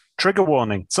Trigger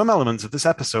warning. Some elements of this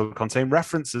episode contain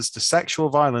references to sexual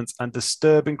violence and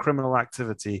disturbing criminal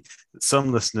activity that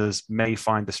some listeners may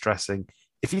find distressing.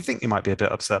 If you think you might be a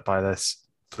bit upset by this,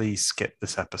 please skip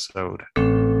this episode.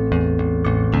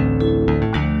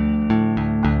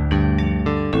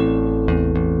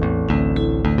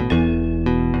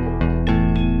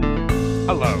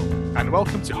 Hello, and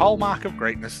welcome to Hallmark of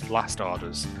Greatness Last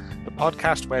Orders, the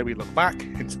podcast where we look back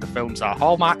into the films our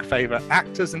Hallmark favourite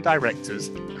actors and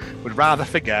directors would rather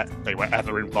forget they were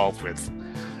ever involved with.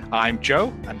 I'm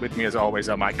Joe, and with me as always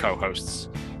are my co-hosts.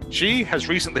 She has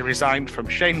recently resigned from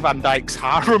Shane Van Dyke's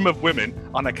harem of women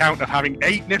on account of having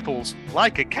 8 nipples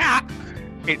like a cat.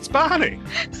 It's Barney.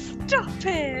 Stop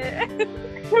it!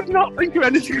 I could not think of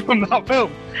anything from that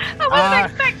film. I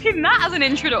wasn't expecting that as an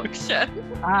introduction.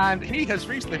 And he has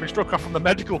recently been struck off from the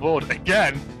medical board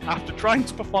again after trying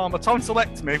to perform a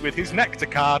tonsillectomy with his nectar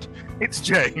card. It's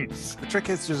James. The trick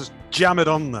is to just jam it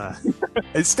on there.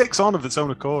 It sticks on of its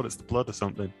own accord. It's the blood or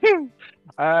something.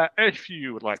 If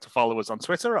you would like to follow us on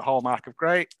Twitter at Hallmark of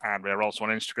Great, and we're also on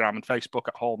Instagram and Facebook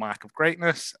at Hallmark of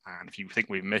Greatness. And if you think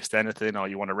we've missed anything or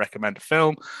you want to recommend a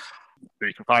film,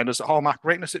 you can find us at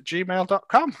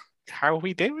hallmarkgreatness@gmail.com. How are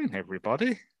we doing,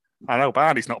 everybody? I know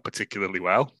Barney's not particularly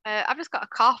well. I've just got a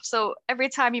cough, so every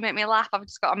time you make me laugh, I've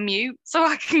just got to mute so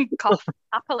I can cough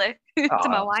happily to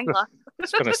my wine glass.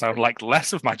 It's going to sound like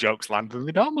less of my jokes land than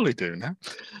they normally do now.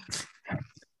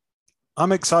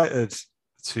 I'm excited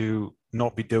to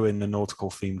not be doing the nautical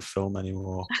themed film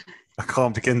anymore. I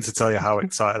can't begin to tell you how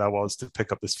excited I was to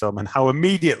pick up this film and how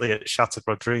immediately it shattered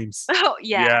my dreams. Oh,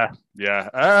 yeah.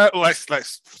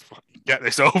 Let's get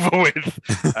this over with.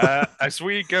 As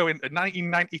we go into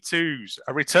 1992's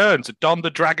A Return to Don the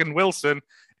Dragon Wilson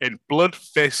in Blood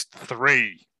Fist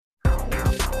 3.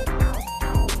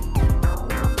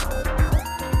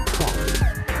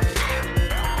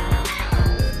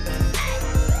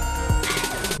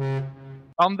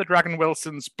 Don the Dragon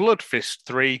Wilson's Blood Fist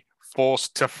 3,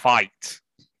 Forced to Fight.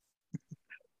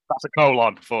 That's a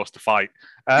colon, forced to fight.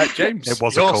 James, it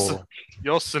was a colon.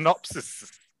 Your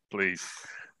synopsis, please.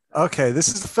 Okay, this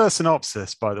is the first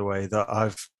synopsis, by the way, that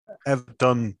I've ever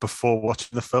done before watching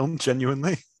the film,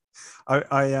 genuinely.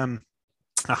 I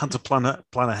had to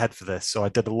plan ahead for this, so I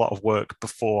did a lot of work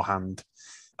beforehand.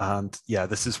 And yeah,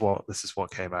 this is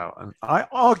what came out. And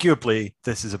arguably,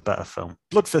 this is a better film.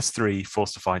 Blood Fist 3,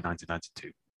 Forced to Fight,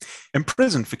 1992.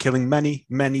 Imprisoned for killing many,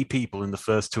 many people in the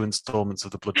first 2 installments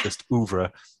of the Blood Fist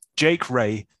oeuvre, Jake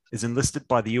Ray is enlisted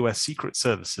by the US Secret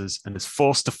Services and is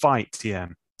forced to fight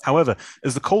TM. However,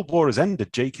 as the Cold War has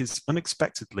ended, Jake is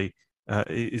expected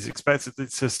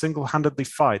to single-handedly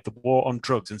fight the war on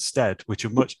drugs instead, which are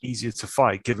much easier to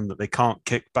fight given that they can't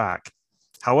kick back.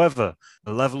 However,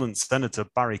 malevolent Senator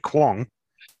Barry Kwong,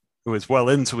 who is well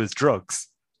into his drugs,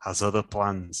 has other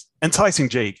plans. Enticing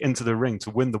Jake into the ring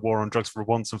to win the war on drugs for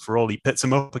once and for all, he pits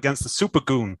him up against the Super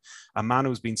Goon, a man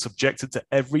who's been subjected to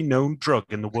every known drug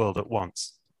in the world at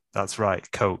once. That's right,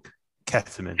 coke,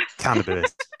 ketamine,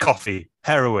 cannabis, coffee,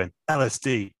 heroin,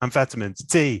 LSD, amphetamines,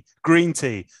 tea, green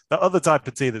tea, the other type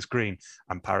of tea that's green,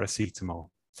 and paracetamol.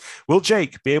 Will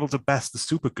Jake be able to best the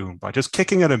Super Goon by just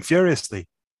kicking at him furiously?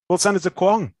 Will Senator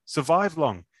Kwong survive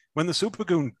long when the Super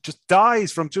Goon just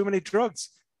dies from too many drugs?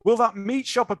 Will that meat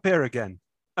shop appear again?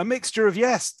 A mixture of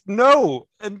yes, no,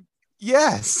 and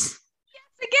yes.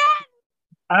 Yes,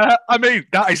 again. I mean,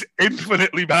 that is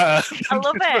infinitely better. I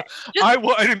love it. I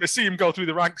wanted him to see him go through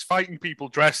the ranks fighting people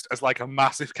dressed as like a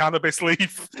massive cannabis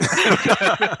leaf.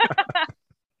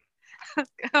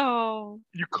 Oh.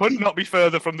 You could not be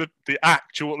further from the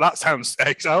actual. That sounds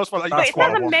ex. I always felt like That's what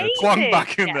I wanted. amazing. Kwong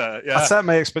back in there. Yeah. I set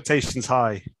my expectations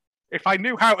high. If I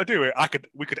knew how to do it,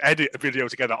 we could edit a video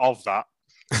together of that.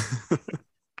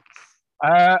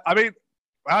 I mean,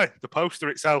 the poster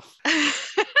itself,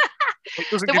 it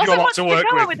doesn't There give you a wasn't lot much to to work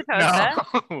go with. with the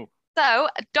poster. No. So,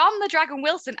 Don the Dragon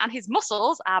Wilson and his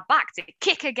muscles are back to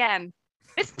kick again.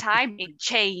 This time in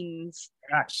chains.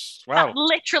 Yes. Well, That's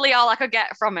literally all I could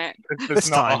get from it. This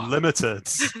time limited.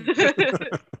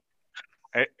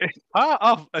 It's part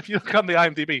of, if you look on the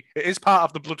IMDb, it is part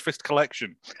of the Blood Fist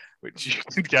collection, which you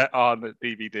can get on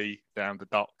DVD down the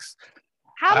docks.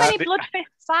 How many Blood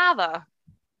Fists are there? I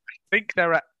think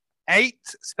there are 8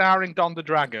 starring Don the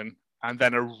Dragon, and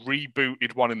then a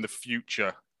rebooted one in the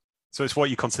future. So it's what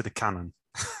you consider canon.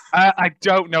 I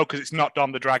don't know, because it's not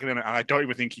Don the Dragon in it, and I don't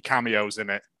even think he cameos in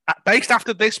it. Based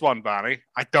after this one, Barney,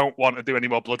 I don't want to do any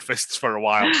more Blood Fists for a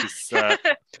while.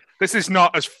 This is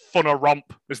not as fun a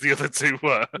romp as the other 2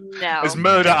 were. No. As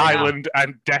Murder Island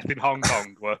and Death in Hong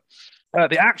Kong were.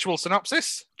 The actual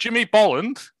synopsis, Jimmy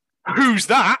Bolland, who's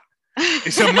that?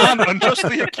 Is a man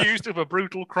unjustly accused of a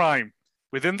brutal crime.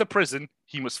 Within the prison,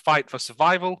 he must fight for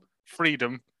survival,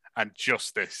 freedom, and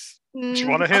justice. Do you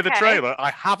want to hear the okay. trailer?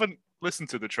 I haven't listened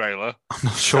to the trailer. I'm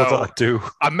not sure So- that I do.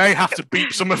 I may have to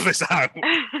beep some of this out.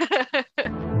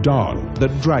 Don the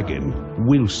Dragon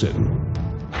Wilson.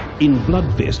 In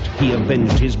Blood Fist, he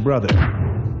avenged his brother.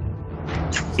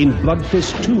 In Blood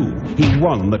Fist 2, he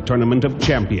won the Tournament of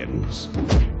Champions.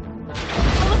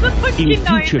 In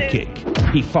Future Kick,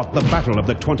 he fought the battle of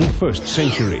the 21st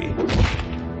century.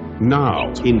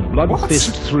 Now, in Blood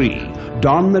Fist 3,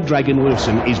 Don the Dragon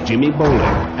Wilson is Jimmy Bolin,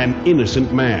 an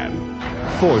innocent man,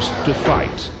 forced to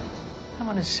fight. I'm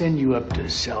gonna send you up to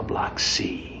cell block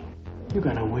C. You're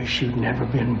gonna wish you'd never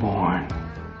been born.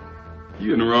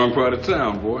 You in the wrong part of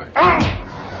town, boy.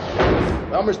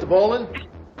 Well, Mr. Bolin,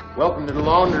 welcome to the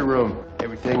laundry room.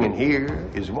 Everything in here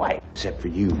is white, except for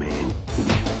you, man.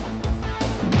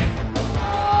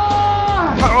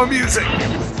 Power music!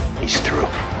 He's through.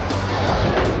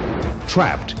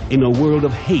 Trapped in a world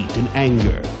of hate and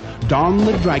anger, Don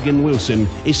the Dragon Wilson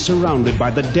is surrounded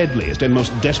by the deadliest and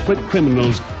most desperate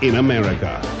criminals in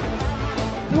America.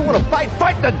 You want to fight?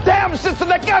 Fight the damn system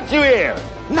that got you here,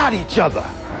 not each other.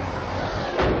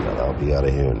 Well, I'll be out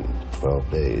of here in 12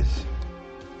 days.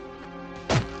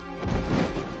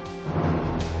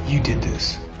 You did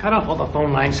this. Cut off all the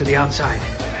phone lines to the outside.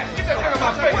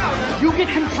 You get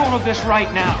control of this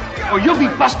right now, or you'll be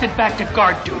busted back to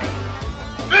guard duty.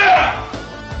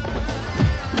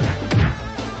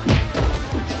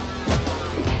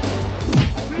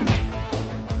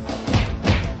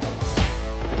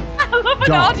 I love an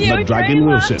Don audio the Dragon trailer.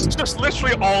 Wilson. It's just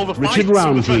literally all the Richard fights in the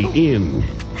Roundtree film. in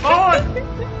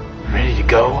Ready to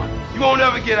go? You won't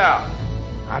ever get out.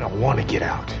 I don't want to get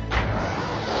out.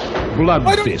 Blood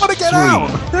I don't Fist want to 3, get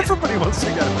out. Everybody wants to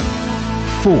get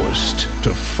out. forced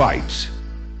to fight.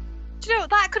 Do you know,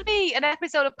 that could be an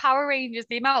episode of Power Rangers,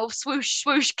 the amount of swoosh,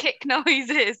 swoosh kick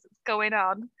noises going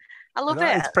on. I love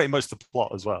That it. is pretty much the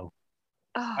plot as well.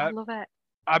 Oh, I love it.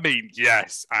 I mean,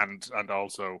 yes, and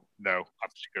also no. I'm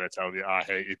just going to tell you, I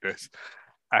hated this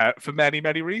for many,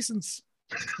 many reasons.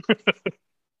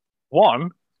 One,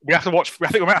 we have to watch. I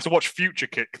think we might have to watch Future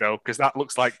Kick though, because that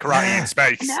looks like karate in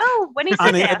space. No, when is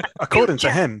And it? according to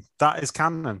Future. him, that is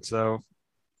canon. So,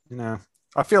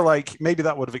 I feel like maybe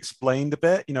that would have explained a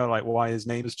bit, like why his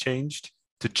name has changed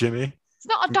to Jimmy. It's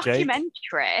not a from Jake.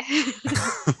 documentary.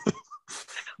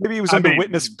 Maybe he was I under mean-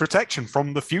 witness protection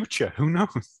from the future. Who knows?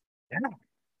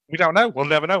 We don't know. We'll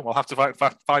never know. We'll have to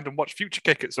find and watch Future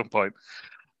Kick at some point.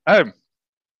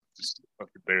 Just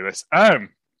fucking do this.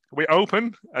 We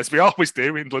open, as we always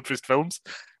do in Bloodfist films,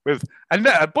 with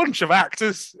a bunch of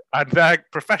actors and their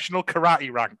professional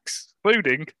karate ranks,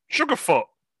 including Sugarfoot,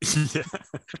 Yeah.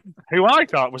 who I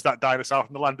thought was that dinosaur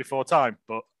from the Land Before Time,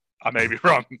 but I may be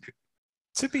wrong.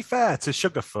 To be fair to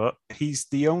Sugarfoot, he's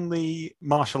the only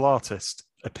martial artist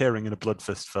appearing in a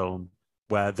Bloodfist film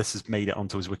where this has made it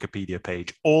onto his Wikipedia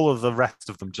page. All of the rest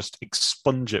of them just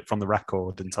expunge it from the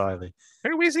record entirely.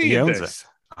 Who is he He in owns this? it.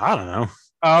 I don't know.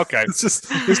 Oh, okay. It's just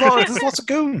there's lots of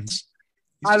goons.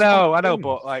 He's I just one know, of the goons.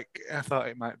 but I thought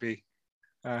it might be.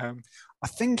 I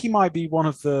think he might be one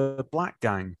of the Black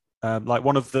Gang, like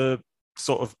one of the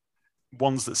sort of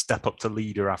ones that step up to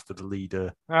leader after the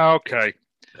leader. Okay.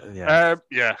 Yeah.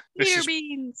 This Beer is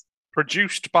beans.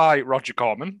 produced by Roger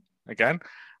Corman. Again,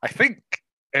 I think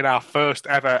in our first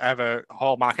ever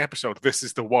Hallmark episode, this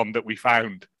is the one that we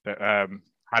found that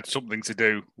had something to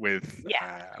do with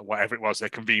whatever it was, a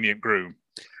convenient groom.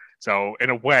 So in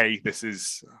a way, this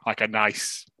is like a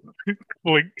nice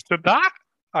link to that.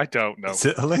 I don't know. Is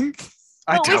it a link?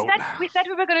 I Well, don't. we said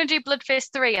we were going to do Blood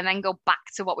Fist 3 and then go back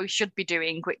to what we should be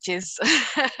doing, which is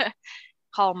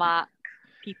Hallmark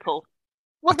people.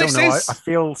 Well, I don't this know. is. I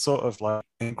feel sort of like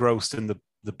engrossed in the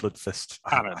Blood Fist.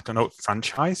 Canon. I don't know,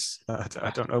 franchise.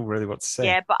 I don't know really what to say.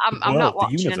 Yeah, but I'm The not world, the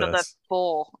watching another universe.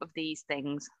 4 of these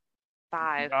things.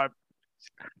 5.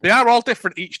 They are all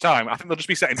different each time. I think they'll just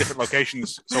be set in different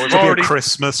locations. So we've There'll be already a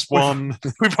Christmas one.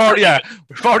 we've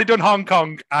already done Hong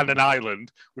Kong and an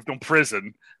island. We've done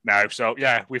prison now. So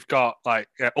yeah, we've got like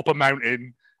up a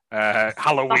mountain,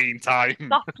 Halloween time.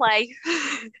 Soft play.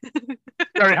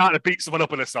 Very hard to beat someone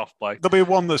up in a soft play. There'll be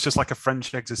one that's just like a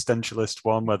French existentialist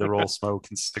one where they're all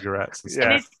smoking cigarettes and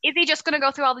stuff. Yeah. Is he just going to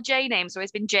go through all the J names? So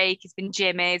he's been Jake, he's been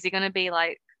Jimmy. Is he going to be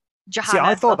like Johanna? See,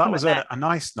 I thought that Something was like a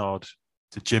nice nod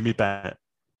to Jimmy Bennett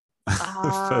for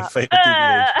Ah. Fatal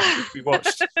Deviation, which we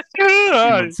watched a few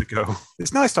months ago.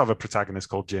 It's nice to have a protagonist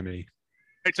called Jimmy.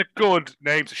 It's a good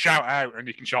name to shout out, and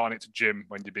you can shorten it to Jim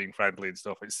when you're being friendly and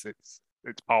stuff. It's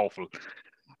powerful.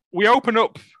 We open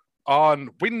up on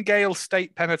Wingale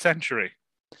State Penitentiary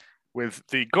with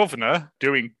the governor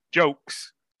doing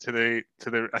jokes to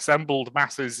the assembled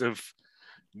masses of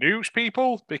news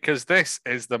people, because this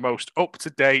is the most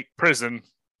up-to-date prison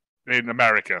in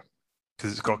America.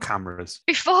 Because it's got cameras.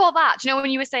 Before that, do you know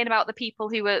when you were saying about the people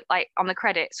who were like on the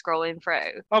credits scrolling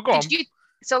through? Oh, go on.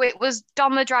 So it was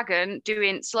Don the Dragon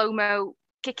doing slow-mo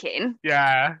kicking.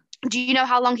 Yeah. Do you know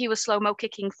how long he was slow-mo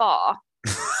kicking for?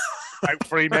 About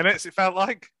 3 minutes, it felt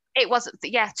like. It was,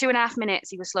 2.5 minutes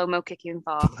he was slow-mo kicking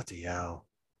for. Bloody hell.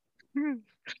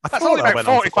 That's only about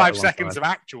 45 seconds of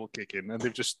actual kicking, and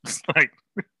they've just like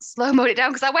slow-moed it down,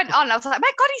 because I went on and I was like,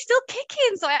 my God, he's still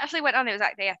kicking. So I actually went on. It was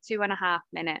like 2.5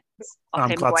 minutes. I'm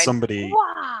glad somebody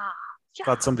Yeah.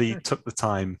 glad somebody took the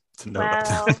time to know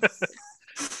that.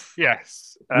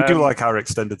 Yes. We do like our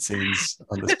extended scenes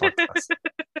on this podcast.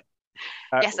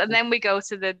 Yes, and then we go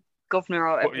to the governor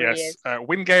or whatever he is.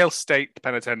 Wingale State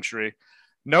Penitentiary.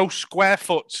 No square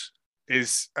foot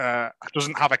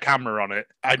doesn't have a camera on it,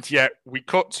 and yet we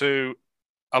cut to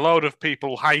a load of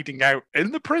people hiding out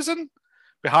in the prison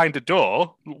behind a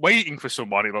door, waiting for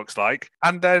someone, it looks like,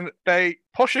 and then they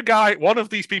push one of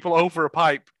these people over a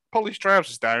pipe, pull his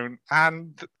trousers down,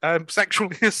 and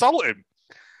sexually assault him.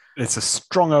 It's a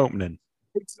strong opening.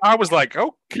 I was like,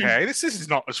 okay, this is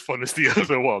not as fun as the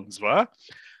other ones were.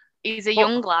 He's a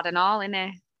young lad and all, isn't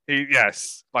he?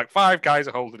 Yes, like 5 guys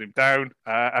are holding him down,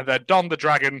 and then Don the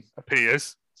Dragon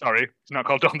appears. Sorry, it's not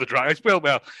called Don the Dragon. It's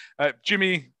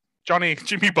Jimmy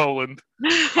Boland.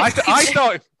 I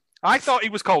thought he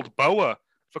was called Boa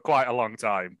for quite a long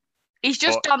time. He's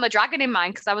just Don the Dragon in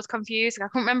mine, because I was confused. I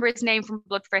couldn't remember his name from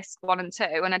Blood Frisk 1 and 2,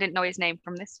 and I didn't know his name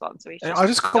from this one. So I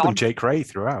just called him Jake Ray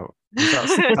throughout.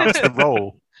 That's the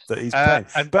role that he's playing.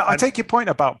 But I take your point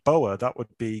about Boa. That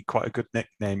would be quite a good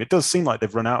nickname. It does seem like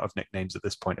they've run out of nicknames at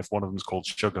this point if one of them's called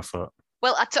Sugarfoot.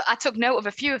 Well, I took note of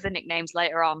a few of the nicknames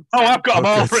later on. Oh, I've got them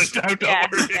all written down.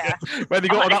 Don't worry. Yeah. When they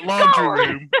got to that laundry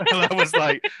room, and I was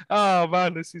like, "Oh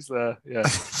man, this is there."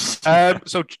 Yeah.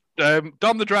 So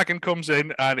Don the Dragon comes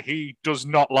in, and he does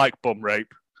not like bum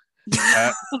rape.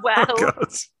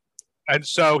 And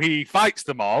so he fights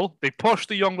them all. They push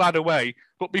the young lad away,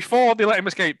 but before they let him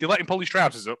escape, they let him pull his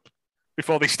trousers up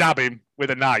before they stab him with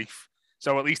a knife.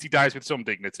 So at least he dies with some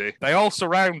dignity. They all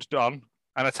surround Don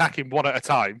and attack him one at a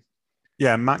time.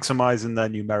 Yeah, maximizing their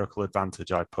numerical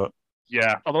advantage, I put.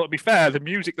 Yeah, although to be fair, the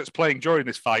music that's playing during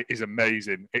this fight is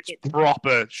amazing. It's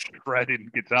proper shredding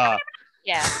guitar.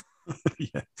 Yeah.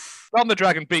 Yeah. Don the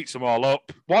Dragon beats them all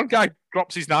up. One guy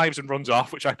drops his knives and runs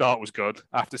off, which I thought was good,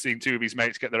 after seeing 2 of his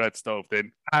mates get their heads stoved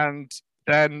in. And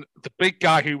then the big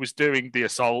guy who was doing the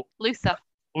assault, Luther,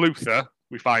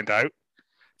 we find out,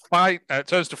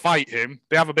 turns to fight him.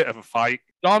 They have a bit of a fight.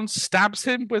 Don stabs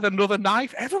him with another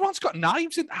knife. Everyone's got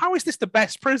knives in. How is this the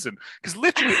best prison? Because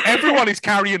literally everyone is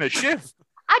carrying a shiv.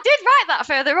 I did write that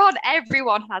further on.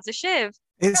 Everyone has a shiv.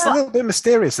 It's a little bit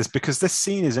mysterious, because this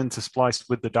scene is interspliced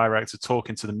with the director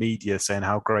talking to the media, saying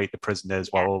how great the prison is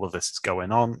while all of this is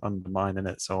going on, undermining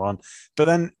it, so on. But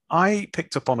then I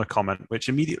picked up on a comment which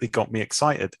immediately got me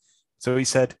excited. So he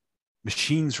said,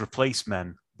 "Machines replace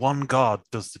men. One guard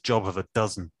does the job of a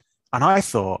dozen." And I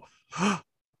thought,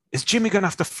 is Jimmy going to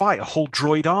have to fight a whole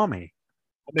droid army?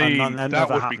 And that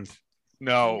never happened.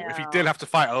 No, if he did have to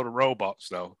fight a lot of robots,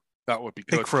 though, that would be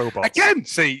good. Big robots. Again,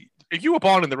 see, you were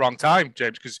born in the wrong time,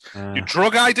 James, because your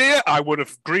drug idea, I would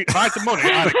have if I had the money,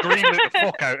 I'd have greenlit the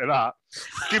fuck out of that.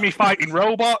 Jimmy fighting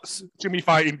robots, Jimmy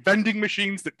fighting vending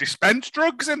machines that dispense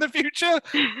drugs in the future,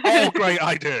 all great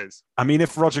ideas. I mean,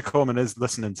 if Roger Corman is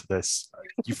listening to this,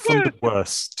 you funded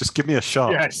worse. Just give me a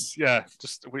shot. Yes, yeah.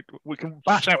 Just we can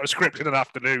bash out a script in an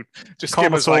afternoon. Just Call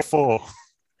give us all like 4.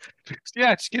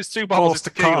 Yeah, just give us 2 bottles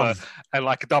of tequila and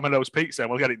like a Domino's pizza,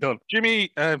 and we'll get it done.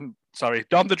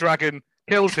 Don the Dragon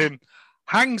kills him,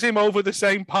 hangs him over the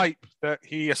same pipe that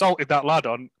he assaulted that lad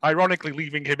on, ironically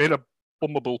leaving him in a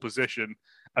bummable position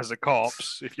as a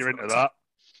corpse, if you're into that.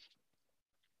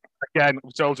 Again,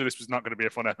 we told you this was not going to be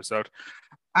a fun episode.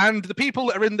 And the people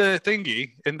that are in the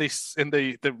thingy, in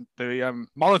the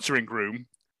monitoring room,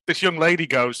 this young lady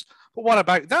goes, "But what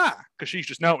about that?" Because she's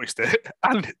just noticed it.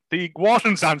 And the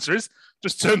warden's answer is,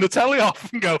 just turn the telly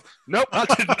off and go, "Nope, that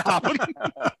didn't happen."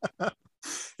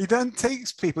 He then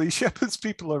takes people, he shepherds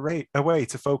people away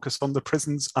to focus on the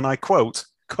prison's, and I quote,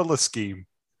 colour scheme.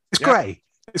 It's grey.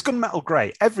 It's gunmetal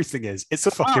grey. Everything is. It's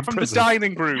a fucking from prison. The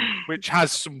dining room, which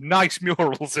has some nice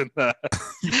murals in there.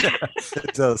 Yeah,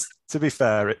 it does. To be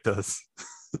fair, it does.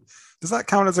 Does that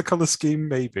count as a colour scheme?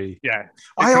 Maybe. Yeah.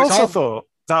 I also thought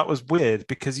that was weird,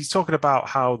 because he's talking about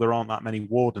how there aren't that many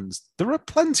wardens. There are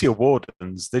plenty of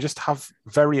wardens. They just have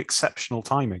very exceptional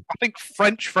timing. I think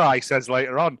French Fry says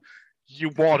later on, you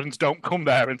wardens don't come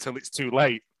there until it's too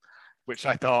late, which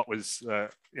I thought was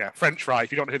French fry.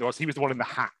 If you don't know who it was, he was the one in the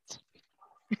hat.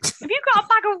 Have you got a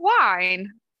bag of wine?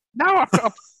 No, I've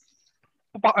got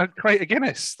a crate of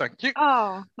Guinness. Thank you.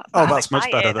 Oh, that's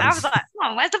much better excited. then. I was like,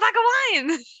 oh, where's the bag of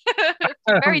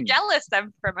wine? Very jealous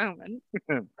then for a moment.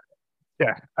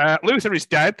 Luther is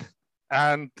dead,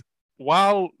 and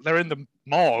while they're in the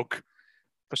morgue,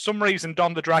 for some reason,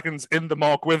 Don the Dragon's in the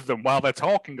morgue with them while they're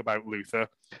talking about Luther,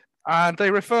 and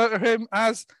they refer to him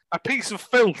as a piece of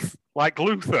filth, like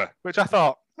Luther, which I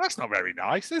thought, that's not very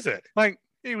nice, is it? Like,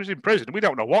 he was in prison. We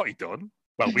don't know what he'd done.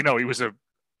 Well, we know he was a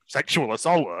sexual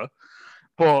assaulter,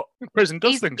 but prison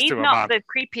does things to a man. He's not the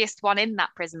creepiest one in that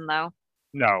prison, though.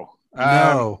 No.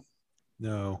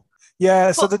 No.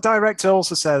 Yeah, so the director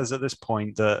also says at this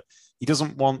point that he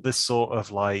doesn't want this sort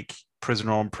of like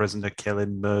prisoner on prisoner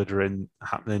killing, murdering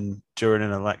happening during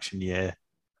an election year.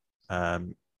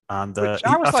 And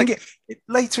I think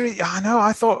later,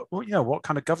 I thought, well, what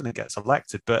kind of governor gets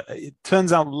elected? But it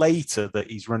turns out later that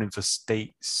he's running for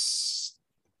states.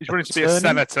 He's running to be a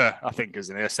senator, I think,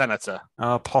 isn't he? A senator.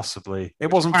 Possibly.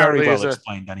 It wasn't very well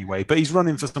explained anyway, but he's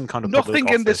running for some kind of nothing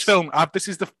public in this film. This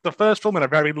is the first film in a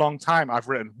very long time I've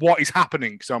written what is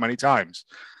happening so many times.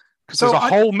 Because there's a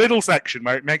whole middle section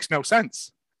where it makes no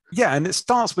sense. Yeah, and it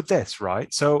starts with this,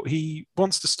 right? So he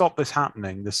wants to stop this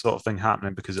sort of thing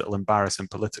happening, because it'll embarrass him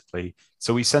politically.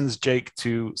 So he sends Jake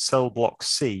to cell block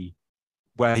C,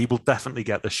 where he will definitely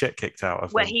get the shit kicked out of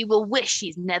him. Where he will wish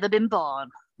he's never been born.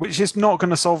 Which is not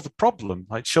going to solve the problem.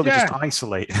 Like, surely just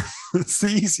isolate. It's the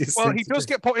easiest thing. Well, he does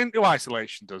get put into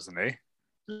isolation, doesn't he?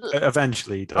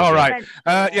 Eventually he does. All right.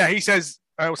 He says,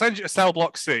 we'll send you to cell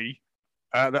block C,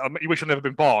 that you wish you'd never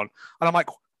been born. And I'm like,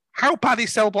 how bad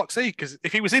is cell block C? Because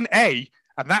if he was in A,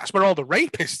 and that's where all the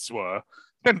rapists were,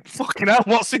 then fucking hell,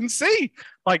 what's in C?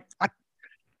 Like,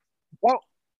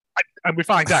 and we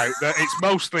find out that it's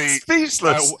mostly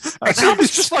speechless.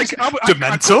 It's just like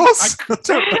Dementors. It's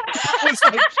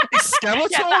like is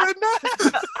Skeletor in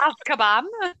there? Azkaban.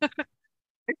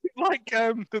 Like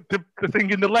the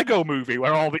thing in the Lego movie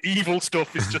where all the evil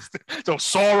stuff is just so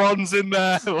Sauron's in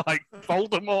there, like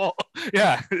Voldemort.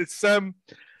 Yeah, it's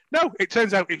no. It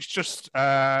turns out it's just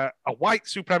a white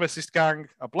supremacist gang,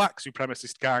 a black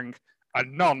supremacist gang, a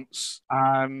nonce,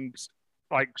 and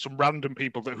like some random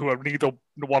people who are neither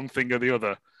one thing or the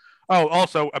other. Oh,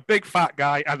 also a big fat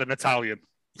guy and an Italian.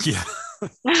 Yeah.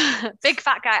 Big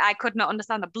fat guy. I could not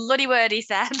understand the bloody word he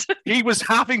said. He was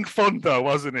having fun though,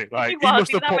 wasn't he? Like he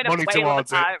must have put money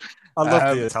towards it. I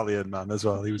love the Italian man as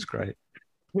well. He was great.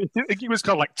 He was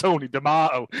called like Tony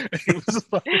D'Amato. He was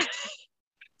like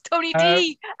Tony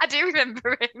D. I do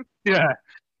remember him. Yeah,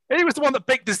 he was the one that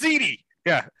baked the ziti.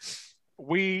 Yeah.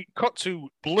 We cut to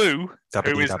Blue,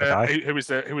 who is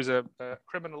a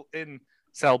criminal in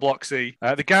cell block C.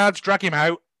 The guards drag him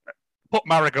out, put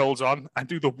marigolds on, and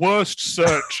do the worst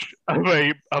search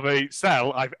of a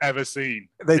cell I've ever seen.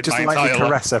 They just lightly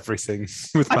caress everything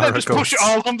with marigolds. And then just push it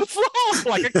all on the floor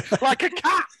like a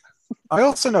cat. I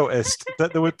also noticed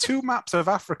that there were two maps of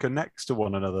Africa next to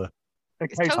one another.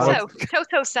 It's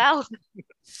Toto Cell.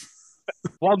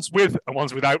 One's with and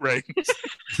one's without rings.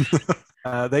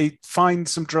 They find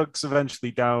some drugs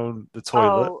eventually down the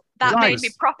toilet. Oh, that made me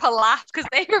proper laugh because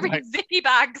they were in zippy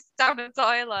bags down the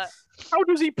toilet. How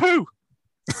does he poo?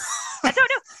 I don't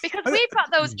know, because we've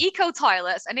got those eco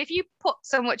toilets, and if you put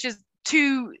so much as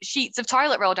 2 sheets of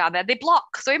toilet roll down there, they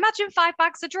block. So imagine 5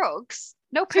 bags of drugs.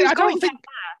 No poo's going down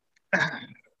there.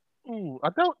 Ooh, I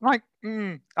don't like.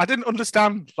 I didn't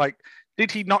understand. Like,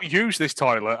 did he not use this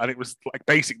toilet and it was like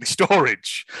basically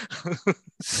storage,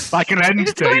 like an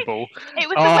end table? It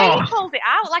was the way he pulled it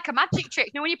out, like a magic trick.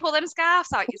 You know when you pull them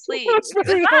scarves out your sleeve? It was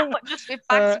that, but just with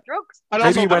bags of drugs. And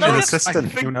maybe also, when an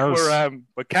assistant, who knows?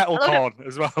 We're kettle corn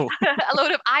as well. A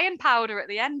load of iron powder at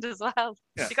the end as well.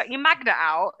 Yeah. You got your magnet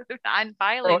out, iron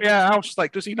filing. Oh, yeah, I was just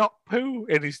like, does he not poo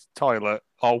in his toilet?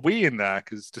 Or we in there?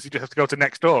 Because does he just have to go to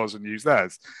next doors and use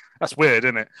theirs? That's weird,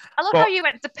 isn't it? I love how you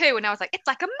went to poo and I was like, it's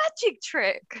like a magic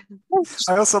trick.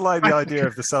 I also like the idea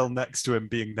of the cell next to him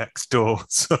being next door.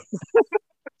 So.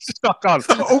 Stuck on.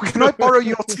 Oh, can I borrow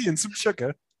your tea and some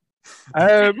sugar?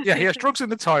 Yeah, he has drugs in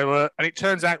the toilet, and it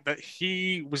turns out that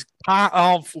he was part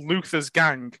of Luther's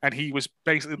gang, and he was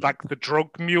basically like the drug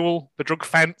mule, the drug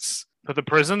fence for the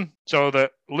prison, so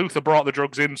that Luther brought the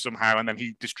drugs in somehow, and then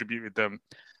he distributed them.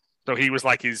 So he was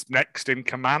like his next in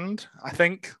command, I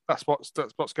think. That's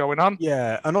what's going on.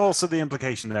 Yeah, and also the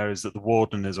implication there is that the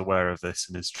warden is aware of this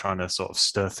and is trying to sort of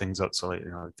stir things up. So, like,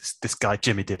 this guy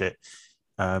Jimmy did it.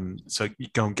 So you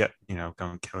go and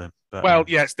kill him. But,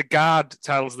 yes, the guard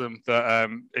tells them that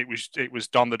it was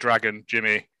Don the Dragon,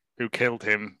 Jimmy, who killed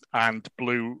him, and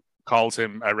Blue calls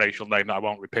him a racial name that I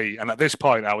won't repeat. And at this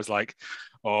point, I was like,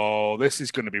 oh, this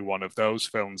is going to be one of those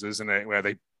films, isn't it? Where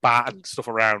they bat stuff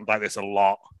around like this a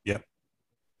lot. Yeah.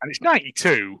 And it's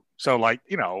 92. So, like,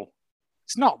 you know,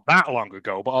 it's not that long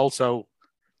ago, but also,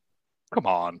 come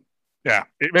on. Yeah.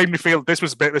 It made me feel this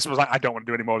was like, I don't want to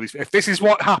do any more of these. If this is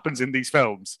what happens in these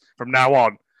films from now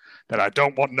on, then I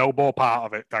don't want no more part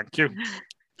of it. Thank you.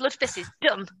 Bloodfist is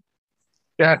done.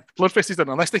 Yeah, Bloodfist is done.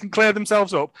 Unless they can clear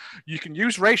themselves up, you can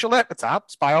use racial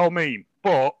epithets by all means,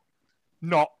 but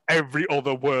not every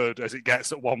other word as it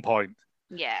gets at one point.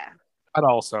 Yeah. And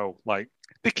also, like,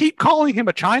 they keep calling him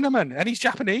a Chinaman, and he's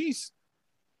Japanese.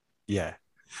 Yeah.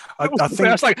 I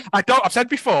think I've said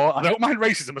before, I don't mind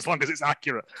racism as long as it's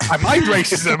accurate. I mind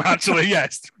racism, actually,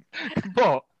 yes.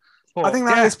 But I think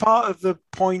that is part of the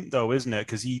point, though, isn't it?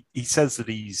 Because he says that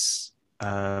he's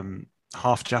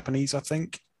half Japanese, I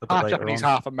think. Half Japanese,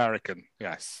 half American,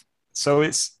 yes. So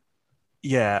it's,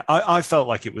 yeah, I felt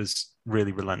like it was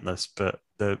really relentless, but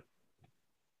I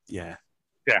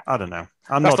don't know.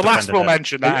 That's the last we'll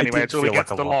mention that anyway, until we get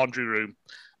to the laundry room.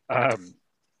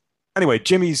 Anyway,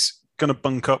 Jimmy's going to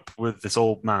bunk up with this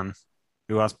old man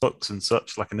who has books and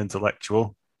such, like an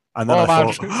intellectual. And then I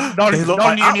thought,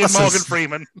 non-union Morgan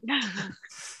Freeman.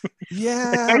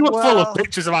 Yeah, they were full of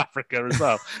pictures of Africa as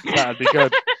well. That'd be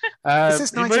good. This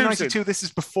is 1992. This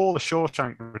is before the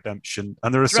Shawshank Redemption,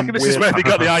 and there are some. This is where they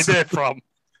got the idea from.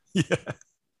 Yeah,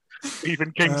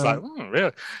 Stephen King's like,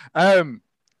 really?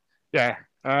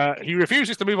 He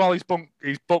refuses to move all his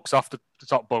books off the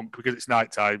top bunk because it's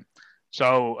nighttime.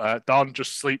 So Don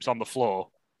just sleeps on the floor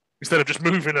instead of just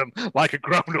moving them like a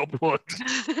grown-up would.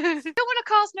 Don't want to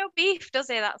cause no beef, does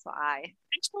he? That's why.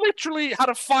 He's literally had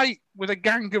a fight with a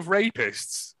gang of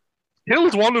rapists,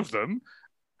 killed one of them.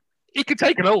 He could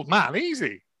take an old man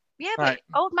easy. Yeah, but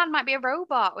old man might be a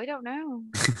robot. We don't know.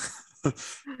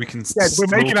 We can. Yeah,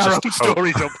 we're making our own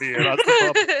stories up here. That's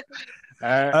the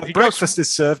problem. Breakfast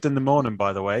is served in the morning,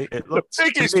 by the way. It looks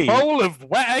the biggest bowl of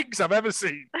wet eggs I've ever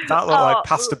seen. That looked like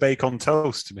pasta bake on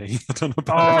toast to me. I don't know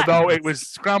about no, it was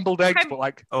scrambled eggs, but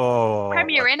like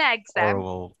Premier Inn eggs then.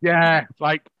 Horrible. Yeah,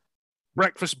 like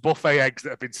breakfast buffet eggs that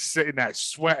have been sitting there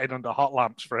sweating under hot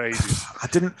lamps for ages. I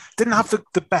didn't have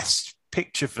the best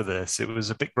picture for this. It was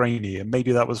a bit grainy, and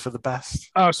maybe that was for the best.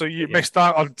 Oh, so you missed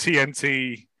out on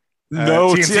TNT.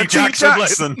 No, TNT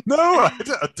Jackson. No,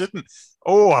 I didn't.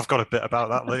 Oh, I've got a bit about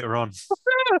that later on.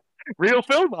 Real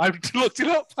film. I looked it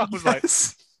up. I was like,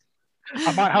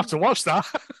 I might have to watch that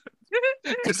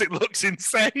because it looks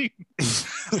insane.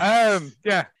 And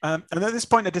at this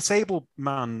point, a disabled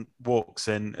man walks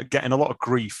in, getting a lot of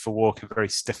grief for walking very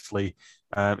stiffly.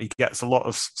 He gets a lot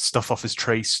of stuff off his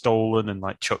tray stolen and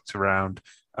like chucked around.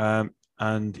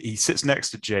 And he sits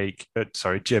next to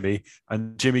Jimmy,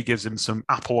 and Jimmy gives him some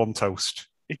apple on toast.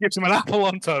 He gives him an apple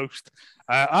on toast.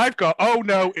 I've got, oh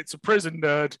no, it's a prison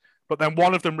nerd, but then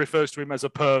one of them refers to him as a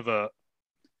pervert.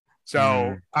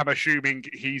 So I'm assuming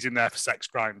he's in there for sex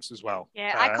crimes as well.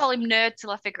 Yeah, I call him nerd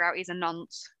till I figure out he's a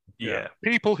nonce. Yeah.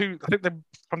 People who, I think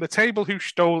from the table who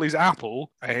stole his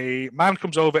apple, a man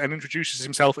comes over and introduces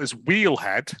himself as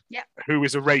Wheelhead, who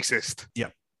is a racist. Yeah.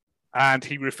 And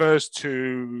he refers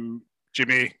to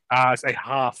Jimmy as a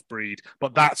half-breed,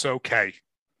 but that's okay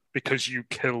because you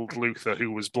killed Luther,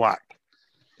 who was black.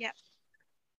 Yeah.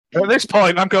 At this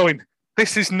point, I'm going,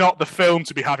 this is not the film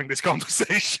to be having this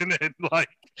conversation in. Like,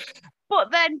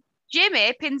 but then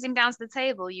Jimmy pins him down to the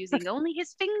table using only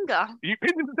his finger. He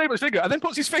pins him to the table with his finger and then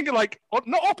puts his finger like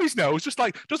not up his nose, just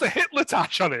like does a Hitler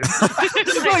tash on him.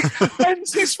 Like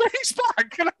bends his face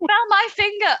back. Smell my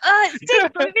finger. It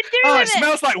stinks. What have you been doing? It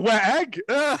smells like wet egg.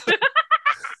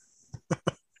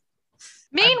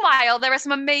 Meanwhile, there are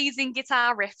some amazing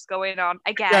guitar riffs going on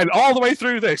again. Yeah, and all the way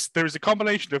through this, there is a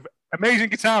combination of amazing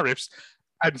guitar riffs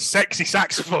and sexy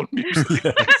saxophone music.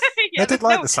 I did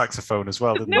like the saxophone as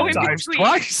well, didn't I? Times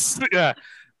twice. Yeah.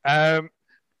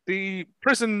 The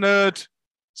prison nerd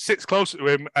sits closer to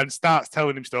him and starts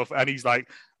telling him stuff, and he's like,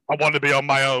 I want to be on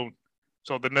my own.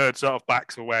 So the nerd sort of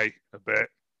backs away a bit.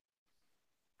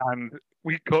 And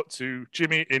we cut to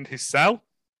Jimmy in his cell.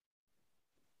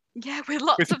 Yeah, with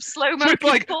lots of slow-mo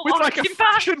people with like a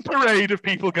fashion parade of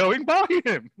people going by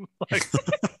him. Like, and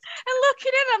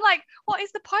looking in, I'm like, what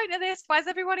is the point of this? Why is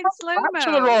everyone in slow-mo?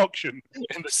 Bachelor auction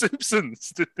in The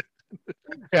Simpsons.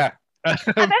 Yeah. And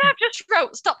then I've just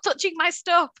wrote, stop touching my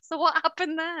stuff. So what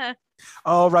happened there?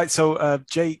 Oh, right. So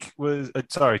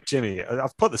Jimmy.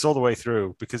 I've put this all the way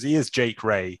through because he is Jake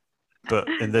Ray. But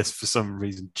in this, for some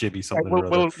reason, Jimmy something or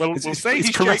other. We'll say he's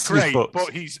Jake Ray, but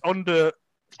he's under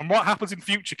from what happens in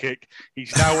Future Kick,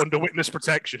 he's now under witness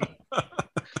protection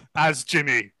as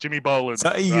Jimmy Boland.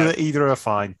 So either are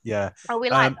fine. Yeah. Oh, we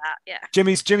like that. Yeah.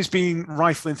 Jimmy's been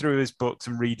rifling through his books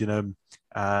and reading them.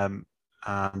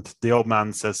 And the old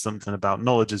man says something about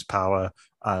knowledge is power.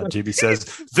 Jimmy says,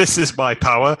 "This is my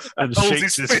power," and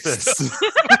shakes his fist.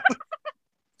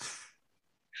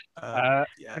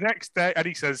 The next day, and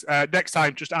he says, "Next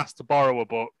time, just ask to borrow a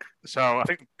book." So I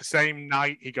think the same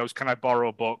night he goes, "Can I borrow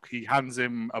a book?" He hands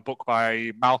him a book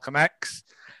by Malcolm X,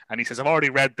 and he says, "I've already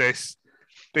read this.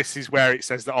 This is where it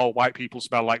says that all white people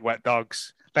smell like wet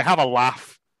dogs." They have a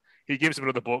laugh. He gives him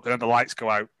another book, and then the lights go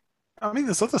out. I mean,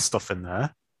 there's other stuff in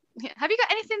there. Yeah. Have you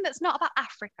got anything that's not about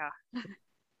Africa?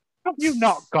 Have you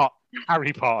not got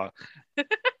Harry Potter?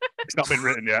 It's not been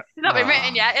written yet. It's not been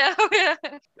written yet. Yeah.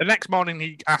 The next morning,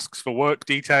 he asks for work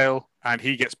detail, and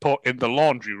he gets put in the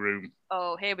laundry room.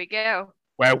 Oh, here we go.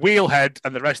 Where Wheelhead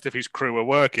and the rest of his crew are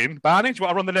working. Barney, do you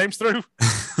want to run the names through?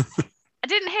 I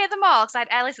didn't hear them all because I had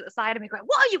Ellis at the side of me going,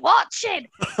 "What are you watching?"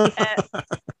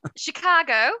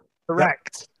 Chicago.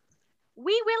 Correct.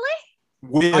 Wee Willie.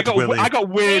 Weird I got Weird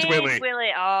Weird Willie.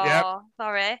 Willie. Oh, Yep.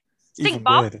 sorry. Even Stink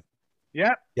Bomb. weird.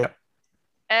 Yep. Yep.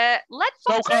 Lead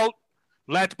Bottom. So-called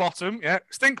Lead Bottom. Yeah.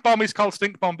 Stink Bomb is called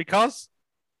Stink Bomb because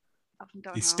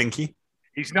He's stinky.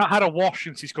 he's not had a wash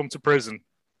since he's come to prison.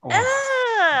 Oh.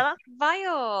 That's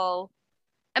vile.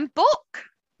 And Book.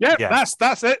 Yeah, Yeah.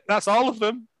 that's it. That's all of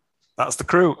them. That's the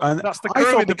crew. And That's the I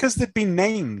crew thought in the- because they'd been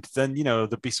named, then,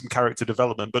 there'd be some character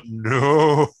development, but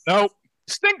no. No,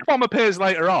 Stink Bomb appears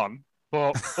later on,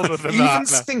 but other than Even that, no.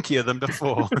 stinkier than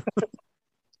before.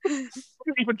 He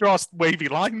even draws wavy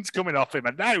lines coming off him,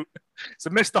 and now it's a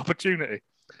missed opportunity.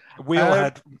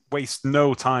 Wheelhead wastes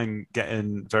no time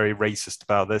getting very racist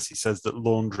about this. He says that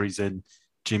laundry's in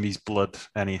Jimmy's blood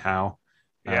anyhow.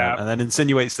 Yeah. And then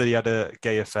insinuates that he had a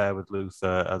gay affair with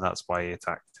Luther, and that's why he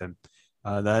attacked him.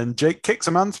 And then Jake kicks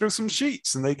a man through some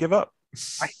sheets, and they give up.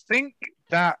 I think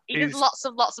that He does lots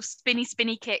of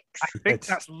spinny kicks. I think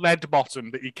that's Lead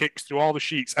Bottom that he kicks through all the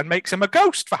sheets and makes him a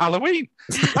ghost for Halloween.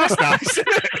 That's nice, isn't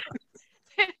it?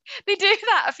 They do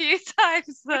that a few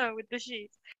times though with the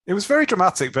sheets. It was very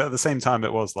dramatic, but at the same time,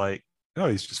 it was like, oh,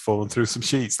 he's just fallen through some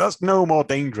sheets. That's no more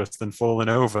dangerous than falling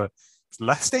over. It's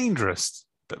less dangerous.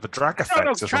 Bit of a drag effect.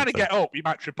 No, or trying to something. get up, you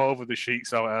might trip over the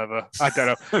sheets or whatever. I don't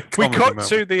know. We Comedy cut moment.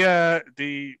 to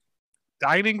the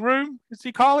dining room, as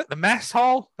you call it, the mess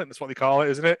hall. I think that's what they call it,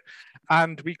 isn't it?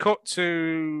 And we cut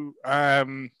to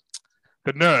the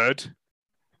nerd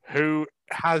who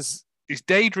is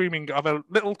daydreaming of a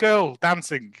little girl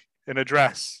dancing in a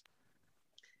dress.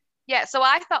 Yeah, so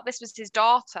I thought this was his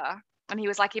daughter, and he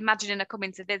was like imagining her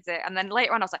coming to visit. And then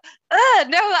later on, I was like,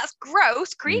 no, that's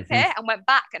gross, creepy, and went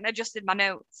back and adjusted my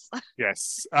notes.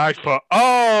 Yes, I put,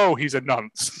 oh, he's a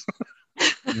nonce.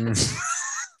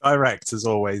 Direct as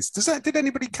always. Did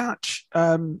anybody catch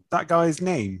that guy's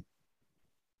name?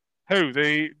 Who?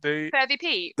 The Pervy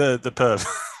Pete. The perv.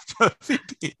 Pervy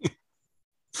Pete.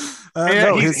 yeah,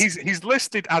 no, he's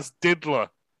listed as Diddler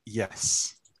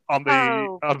yes. on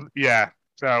the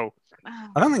So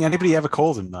I don't think anybody ever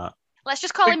called him that. Let's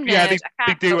just call him Nerd. yeah, I they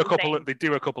can't do a call couple. him. They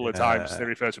do a couple of Yeah. times. They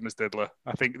refer to him as Diddler.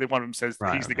 I think one of them says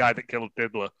Right, he's the okay. guy that killed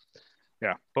Diddler.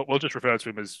 Yeah, but we'll just refer to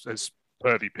him as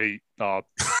Pervy Pete or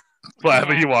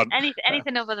whatever you want.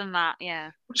 Anything other than that, yeah.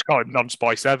 Just call him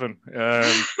Non-Spy 7.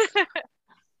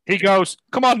 He goes,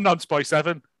 "Come on, Non-Spy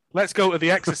 7. Let's go to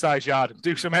the exercise yard and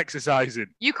do some exercising.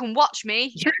 You can watch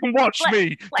me. You can watch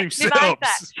me do Flex me bicep.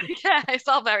 sit-ups Yeah, it's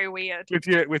all very weird.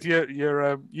 with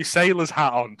your sailor's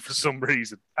hat on for some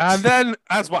reason." And then,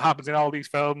 as what happens in all these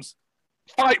films,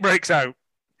 fight breaks out.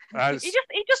 As He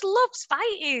just loves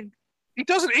fighting. he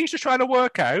doesn't. He's just trying to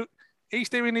work out. He's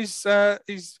doing his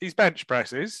bench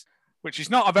presses, which is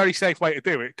not a very safe way to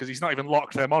do it because he's not even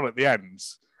locked them on at the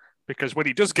ends. Because when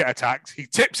he does get attacked, he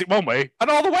tips it one way and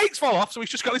all the weights fall off. So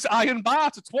he's just got this iron bar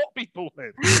to twat people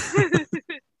with.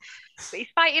 But he's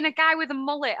fighting a guy with a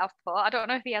mullet, I've put. I don't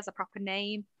know if he has a proper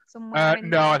name somewhere. in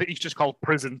No, there. I think he's just called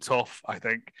Prison Tough, I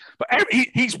think. But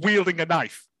he's wielding a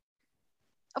knife.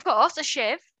 Of course, a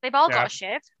shiv. They've all got a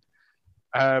shiv.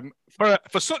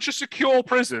 For such a secure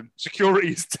prison, security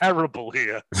is terrible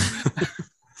here.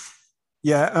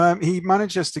 Yeah, he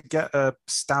manages to get a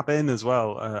stab in as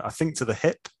well. I think to the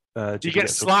hip. He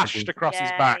gets slashed across his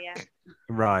back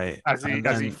right as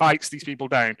he fights these people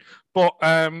down. But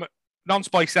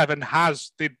Non-Spy 7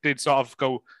 did sort of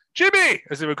go Jimmy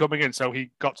as they were coming in, so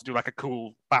he got to do like a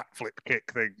cool backflip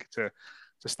kick thing to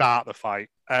start the fight.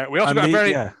 We also got a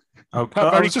very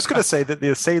I was just going to say that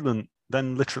the assailant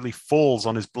then literally falls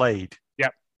on his blade.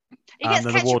 Yep. He gets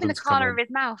then the ketchup in the wardens come corner in. of his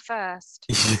mouth first.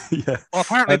 Yeah. Well,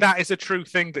 apparently that is a true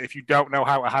thing that if you don't know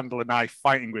how to handle a knife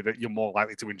fighting with it, you're more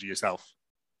likely to injure yourself.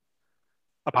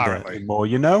 Apparently. The more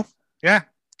you know. Yeah.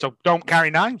 So don't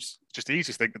carry knives. It's just the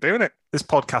easiest thing to do, isn't it? This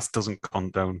podcast doesn't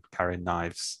condone carrying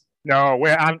knives. No,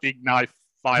 we're anti-knife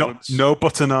violence. No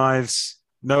butter knives.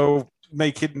 No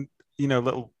making,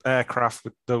 little aircraft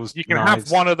with those You can knives.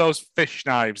 have one of those fish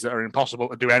knives that are impossible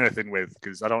to do anything with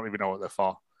because I don't even know what they're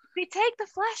for. They take the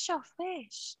flesh off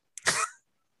fish.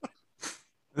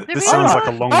 This sounds like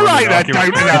a long All right, then,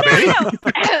 argument. Downton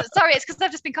Abbey. Sorry, it's because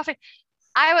I've just been coughing.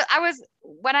 I was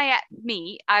when I ate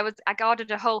meat, I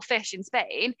ordered a whole fish in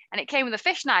Spain, and it came with a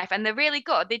fish knife, and they're really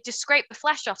good. They just scrape the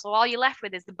flesh off, so all you're left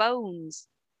with is the bones.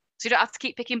 So you don't have to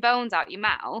keep picking bones out your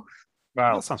mouth.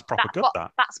 Well, that sounds proper good.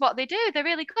 That's what they do. They're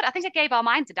really good. I think I gave all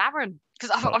mine to Darren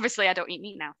because obviously I don't eat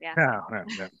meat now. Yeah. No. Well,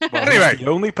 Anyway. he's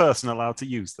the only person allowed to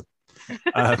use them.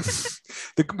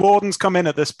 The wardens come in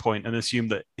at this point and assume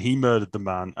that he murdered the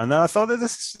man, and then I thought that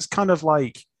this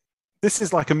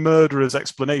is like a murderer's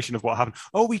explanation of what happened.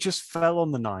 Oh, we just fell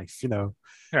on the knife,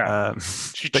 Yeah.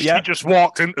 She just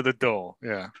walked into the door.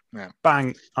 Yeah.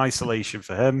 Bang, isolation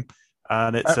for him.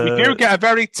 And it's we do get a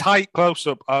very tight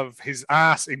close-up of his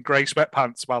ass in grey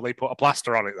sweatpants while they put a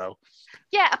plaster on it, though.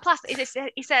 Yeah, a plaster.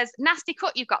 He says, "Nasty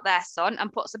cut you've got there, son,"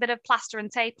 and puts a bit of plaster and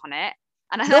tape on it.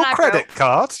 And no credit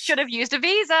card. Should have used a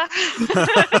Visa.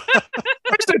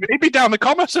 He'd be down the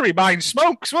commissary buying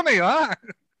smokes, wouldn't he? But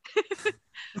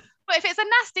if it's a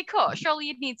nasty cut, surely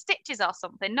you'd need stitches or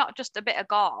something, not just a bit of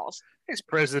gauze. It's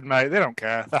prison, mate. They don't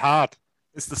care. They're hard.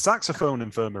 It's the saxophone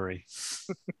infirmary.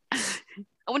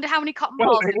 I wonder how many cotton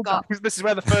balls we've got. This is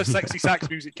where the first sexy sax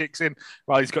music kicks in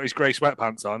while he's got his grey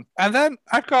sweatpants on. And then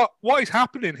I've got what is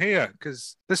happening here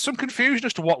because there's some confusion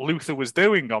as to what Luther was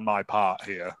doing on my part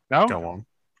here. No? Go on.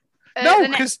 No, the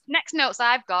because next notes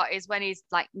I've got is when he's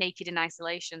like naked in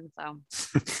isolation. So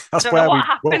that's don't where know what we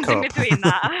happens woke in up. between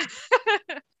that.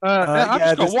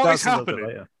 I've just got what is that's a little bit happening.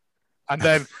 later. And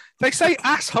then they say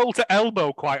asshole to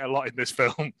elbow quite a lot in this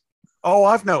film. Oh,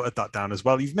 I've noted that down as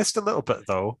well. You've missed a little bit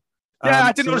though. Yeah,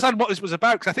 I didn't understand what this was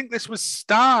about because I think this was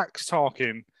Starks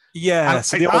talking. Yeah,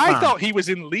 so I thought he was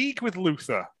in league with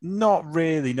Luther. Not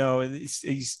really, no.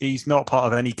 He's not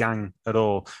part of any gang at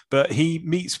all. But he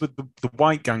meets with the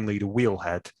white gang leader,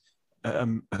 Wheelhead,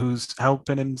 who's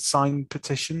helping him sign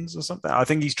petitions or something. I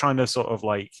think he's trying to sort of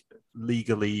like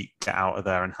legally get out of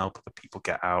there and help other people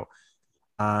get out.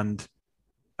 And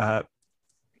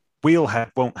Wheelhead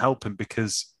won't help him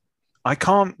because I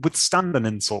can't withstand an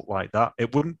insult like that.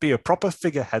 It wouldn't be a proper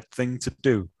figurehead thing to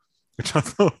do, which I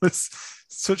thought was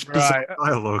such bizarre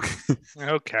dialogue.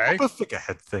 Okay. Proper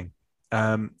figurehead thing.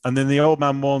 And then the old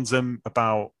man warns him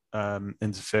about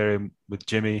interfering with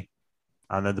Jimmy.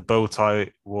 And then the bow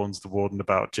tie warns the warden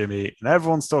about Jimmy. And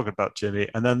everyone's talking about Jimmy.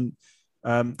 And then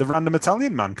the random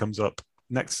Italian man comes up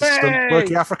next to some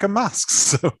quirky African masks.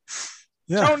 So,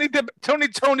 yeah. Tony de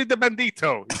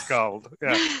Bendito, he's called.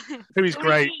 Yeah. Who is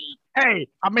great. Hey,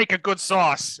 I make a good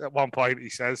sauce. At one point, he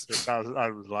says. I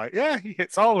was like, yeah, he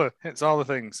hits all the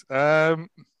things.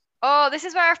 Oh, this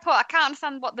is where I've put. I can't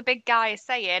understand what the big guy is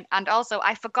saying, and also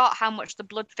I forgot how much the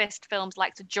Blood Fist films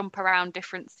like to jump around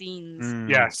different scenes.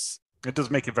 Yes, it does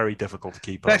make it very difficult to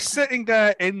keep up. They're sitting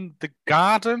there in the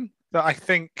garden that I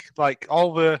think like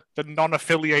all the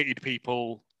non-affiliated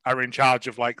people are in charge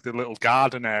of, like the little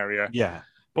garden area. Yeah,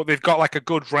 but they've got like a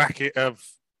good racket of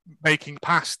making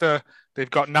pasta. They've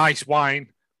got nice wine,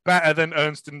 better than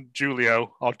Ernst and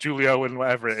Julio, or Julio and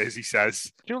whatever it is he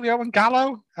says. Julio and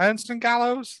Gallo? Ernst and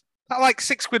Gallo's? That like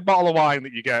 £6 bottle of wine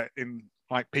that you get in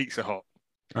like Pizza Hut.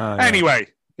 Yeah. Anyway,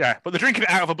 yeah, but they're drinking it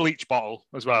out of a bleach bottle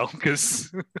as well,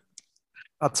 because...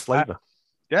 That's flavour.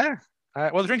 Yeah.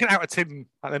 Well, they're drinking it out of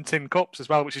them tin cups as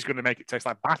well, which is going to make it taste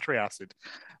like battery acid.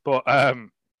 But,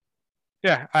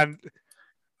 yeah, and...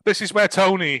 This is where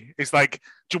Tony is like,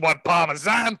 do you want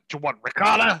Parmesan? Do you want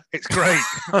ricotta? It's great.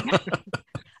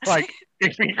 Like,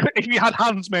 if he had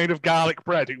hands made of garlic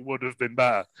bread, it would have been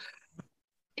better.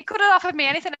 He could have offered me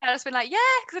anything. I'd just been like, yeah,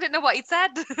 because I didn't know what he'd said.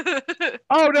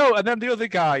 Oh, no. And then the other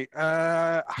guy,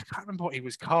 I can't remember what he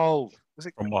was called. Was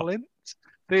it Clint?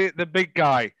 The big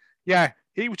guy. Yeah,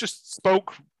 he just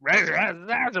spoke like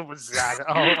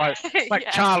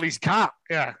Charlie's cat.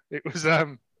 Yeah, it was...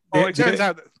 Well, it turns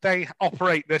out that they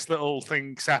operate this little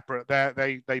thing separate.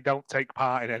 They don't take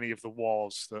part in any of the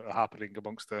wars that are happening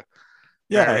amongst the...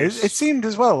 Yeah, it seemed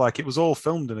as well like it was all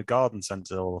filmed in a garden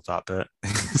centre, all of that bit.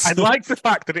 I like the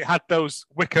fact that it had those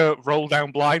wicker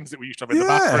roll-down blinds that we used to have in the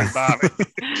bathroom, Barney.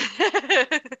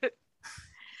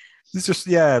 It's just,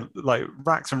 like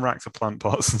racks and racks of plant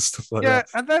pots and stuff like that.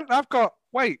 Yeah, and then I've got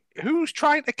Wait, who's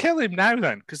trying to kill him now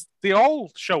then? Because they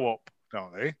all show up,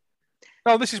 don't they?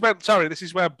 No, this is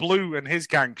where Blue and his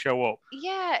gang show up.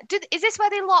 Yeah. Is this where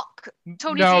they lock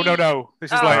Tony No. D?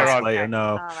 This is later on. Later,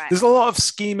 no. Right. There's a lot of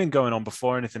scheming going on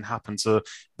before anything happens. So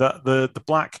that the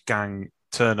black gang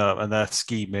turn up and they're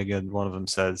scheming, and one of them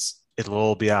says, "It'll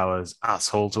all be ours,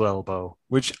 asshole to elbow,"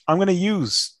 which I'm going to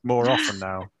use more often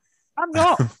now. I'm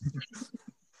not.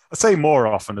 I say more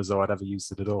often as though I'd ever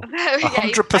used it at all.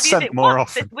 100% more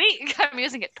often. This week, I'm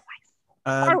using it twice.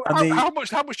 How much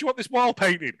do you want this wall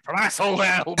painted? From asshole to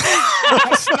elbow.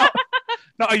 That's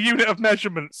not a unit of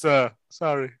measurement, sir.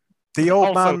 Sorry. The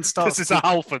old man starts. This is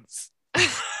Alphonse.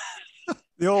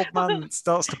 The old man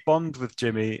starts to bond with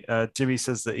Jimmy. Jimmy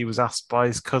says that he was asked by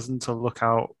his cousin to look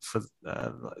out for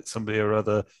somebody or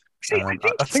other. I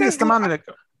think it's the man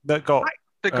that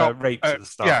got raped at the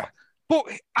start. Yeah, but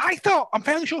I'm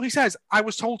fairly sure he says, I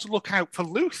was told to look out for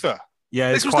Luther.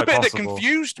 Yeah, this was the bit that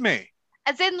confused me.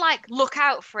 As in, like, look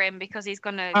out for him because he's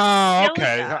going to. Oh,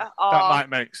 okay. That might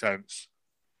make sense.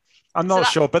 I'm not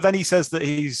sure. But then he says that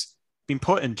he's been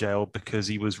put in jail because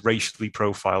he was racially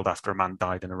profiled after a man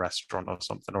died in a restaurant or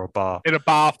something, or a bar. In a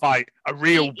bar fight, a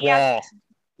real war.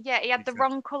 He had the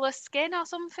wrong colour skin or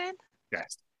something.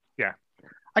 Yes. Yeah.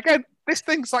 Again, this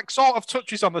thing's like sort of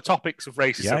touches on the topics of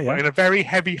racism, but in a very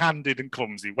heavy-handed and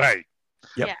clumsy way.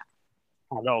 Yep. Yeah.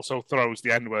 And also throws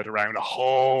the N-word around a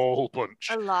whole bunch.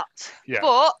 A lot. Yeah.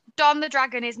 But Don the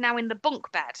Dragon is now in the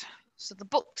bunk bed. So the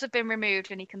books have been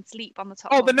removed and he can sleep on the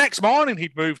top. Oh, the next morning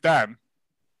he'd moved them.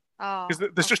 Oh. Because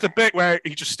there's just a bit where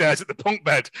he just stares at the bunk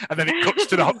bed and then it cuts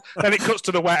to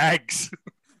the wet eggs.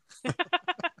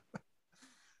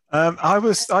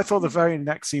 I thought the very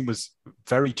next scene was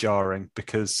very jarring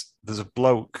because there's a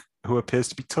bloke who appears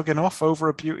to be tugging off over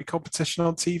a beauty competition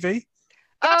on TV.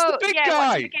 That's the big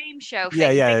guy. The game show.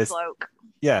 Big bloke.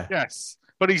 Yeah. Yes.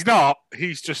 But he's not.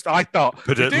 He's just, I thought.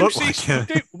 But it looked like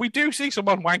it. We do see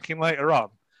someone wanking later on.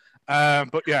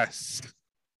 But yes.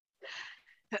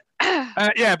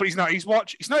 But he's not. It's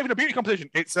not even a beauty competition.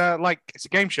 It's it's a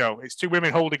game show. It's two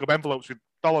women holding up envelopes with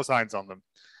dollar signs on them.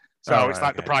 So it's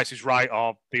like The Price is Right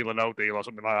or Deal or No Deal or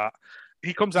something like that.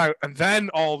 He comes out and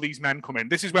then all these men come in.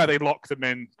 This is where they lock them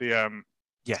in the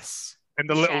yes. In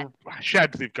the little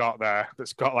shed they've got there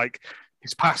that's got like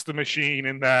his pasta machine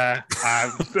in there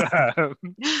and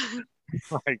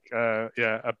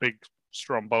a big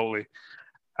stromboli.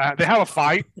 They have a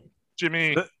fight.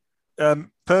 Jimmy.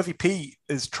 Pervy Pete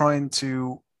is trying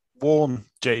to warn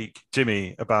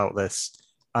Jimmy about this,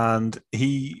 and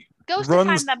he goes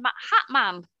runs, to find the Hat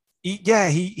Man.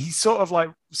 He sort of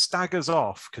like staggers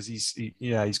off because he's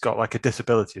got like a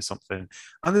disability or something,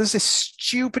 and there's this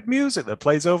stupid music that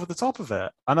plays over the top of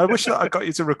it, and I wish that I got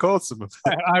you to record some of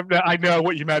it. I know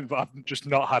what you meant, but I've just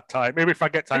not had time. Maybe if I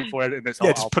get time for editing this,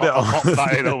 I'll put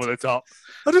that in over the top.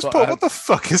 I just what the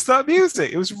fuck is that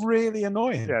music? It was really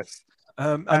annoying. Yes.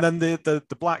 And then the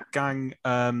black gang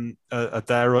are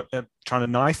there trying to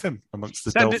knife him amongst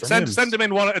the Delphiniums. Send them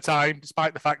in one at a time,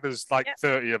 despite the fact there's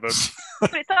 30 of them.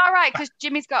 But it's all right because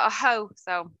Jimmy's got a hoe,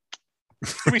 so.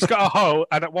 Jimmy's got a hoe,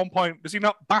 and at one point, does he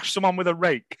not bash someone with a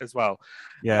rake as well?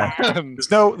 Yeah.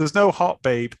 There's no hot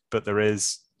babe, but there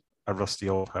is a rusty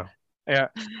old hoe. Yeah.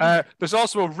 There's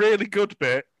also a really good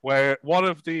bit where one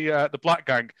of the black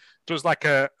gang does like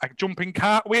a jumping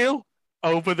cartwheel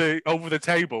over the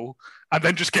table and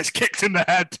then just gets kicked in the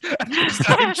head and goes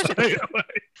down straight away.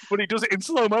 But he does it in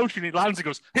slow motion. He lands and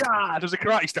goes, yeah, does a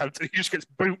karate stance, and he just gets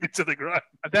booted to the ground.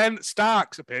 And then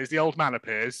Starks appears, the old man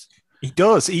appears. He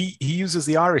does. He uses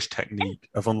the Irish technique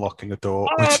of unlocking a door.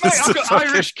 Oh, mate, I've got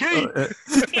Irish key. And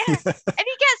he gets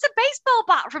a baseball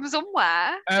bat from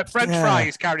somewhere. French Fry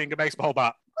is carrying a baseball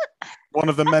bat. One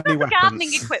of the many weapons.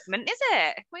 Gardening equipment, is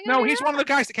it? No, he's one of the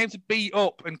guys that came to beat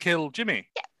up and kill Jimmy.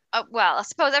 Yeah. Well, I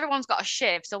suppose everyone's got a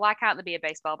shiv, so why can't there be a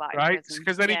baseball bat? Right,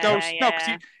 because then he goes,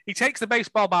 because he takes the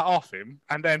baseball bat off him,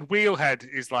 and then Wheelhead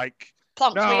is like,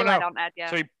 plonks Wheelhead on Ed,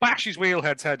 So he bashes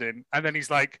Wheelhead's head in, and then he's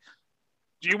like,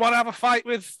 do you want to have a fight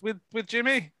with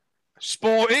Jimmy?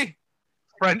 Sporty?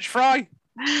 French Fry?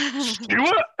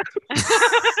 Stuart?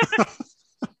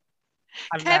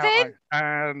 Kevin?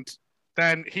 And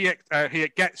then he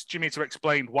gets Jimmy to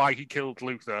explain why he killed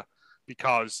Luther.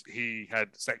 Because he had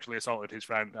sexually assaulted his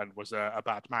friend and was a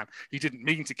bad man. He didn't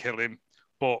mean to kill him,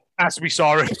 but as we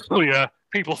saw earlier,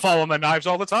 people fall on their knives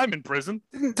all the time in prison.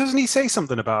 Doesn't he say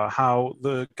something about how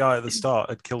the guy at the start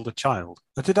had killed a child?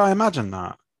 Or did I imagine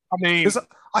that? I mean...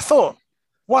 I thought,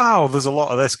 wow, there's a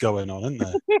lot of this going on, isn't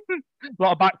there? A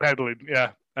lot of backpedaling,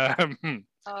 yeah.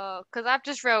 Because I've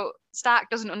just wrote, Stark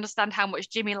doesn't understand how much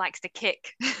Jimmy likes to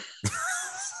kick.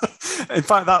 In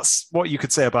fact, that's what you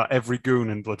could say about every goon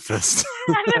in Bloodfist.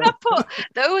 And then I put,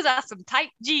 those are some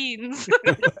tight jeans.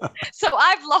 So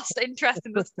I've lost interest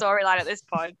in the storyline at this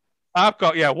point. I've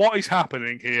got, what is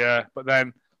happening here? But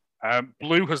then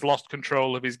Blue has lost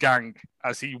control of his gang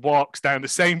as he walks down the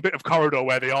same bit of corridor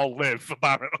where they all live,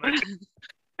 apparently.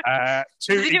 Does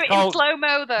he do it in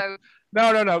slow-mo, though?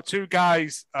 No. Two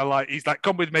guys are like, he's like,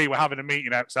 come with me, we're having a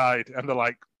meeting outside. And they're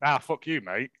like, fuck you,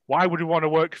 mate. Why would we want to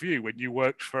work for you when you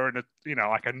worked for,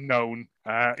 a known,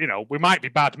 we might be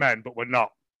bad men, but we're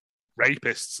not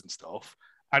rapists and stuff.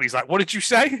 And he's like, what did you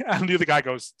say? And the other guy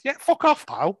goes, yeah, fuck off,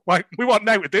 pal. Like, we want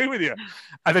nothing to do with you.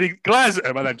 And then he glares at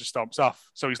him and then just stomps off.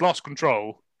 So he's lost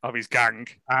control of his gang.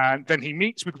 And then he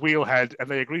meets with Wheelhead and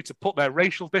they agree to put their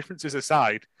racial differences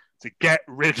aside to get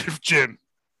rid of Jim.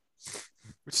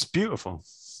 Which is beautiful.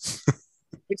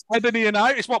 It's Ebony and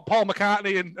I. It's what Paul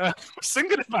McCartney and were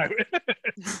singing about.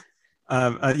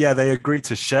 They agree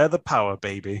to share the power,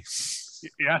 baby.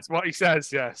 Yes, what he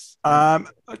says, yes.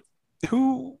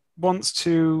 Who wants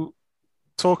to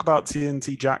talk about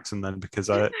TNT Jackson then? Because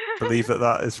I believe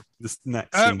that is the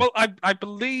next scene. Well, I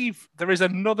believe there is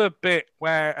another bit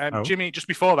where Jimmy, just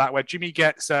before that, where Jimmy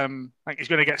gets, he's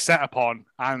going to get set upon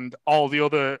and all the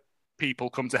other people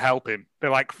come to help him.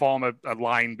 They form a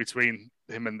line between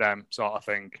him and them, sort of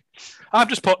thing. I've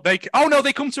just put they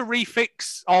come to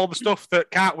refix all the stuff that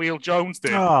Cartwheel Jones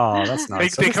did. Oh, that's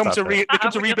nice. They come to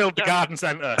rebuild the garden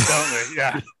centre, don't they?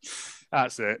 Yeah,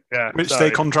 that's it. Yeah, which they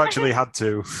contractually had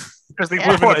to. Because they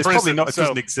live in a prison, probably not. It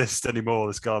doesn't exist anymore.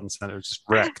 This garden centre was just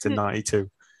wrecked in '92.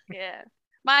 Yeah,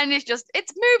 mine is just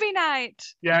it's movie night.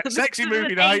 Yeah, sexy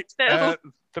movie night. The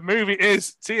movie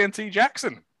is TNT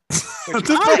Jackson. Which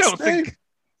I don't think.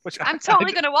 I'm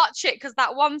totally going to watch it because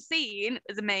that one scene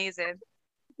is amazing.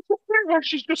 Where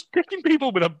she's just kicking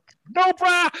people with a no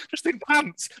bra, just in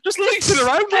pants, just leaping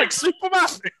around like Superman.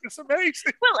 It's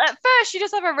amazing. Well, at first she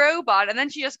just have a robe on, and then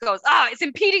she just goes, it's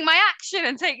impeding my action,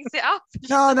 and takes it off.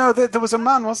 No, there was a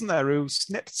man, wasn't there, who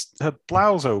snipped her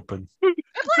blouse open.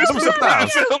 This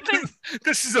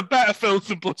is a better film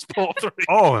than Bloodsport 3.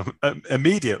 Oh,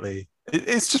 immediately.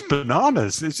 It's just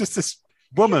bananas. It's just this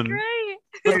woman.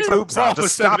 It's a proper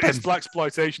 70s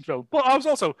blaxploitation film. But I was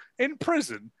also in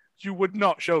prison. You would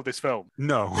not show this film.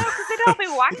 No. Because they'd all be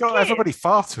wanking. Got everybody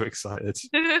far too excited.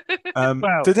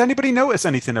 Did anybody notice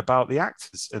anything about the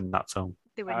actors in that film?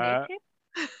 They were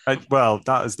naked. Well,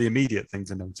 that is the immediate thing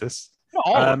to notice. Not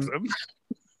all of them.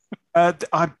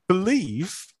 I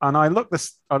believe, and I looked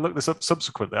this up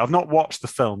subsequently. I've not watched the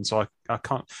film, so I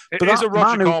can't. It is a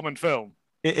Roger Corman film.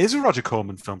 It is a Roger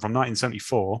Corman film from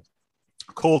 1974.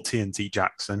 Called TNT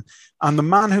Jackson, and the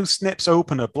man who snips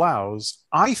open her blouse,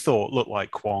 I thought looked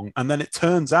like Kwong, and then it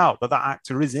turns out that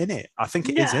actor is in it. I think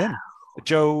it is him.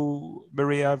 Joe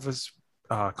Maria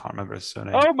I can't remember his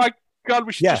surname. Oh my God,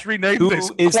 we should just rename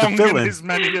this. Is Kwong the villain? And His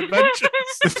Many Adventures.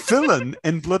 The villain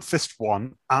in Bloodfist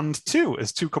 1 and 2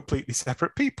 as two completely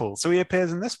separate people. So he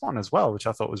appears in this one as well, which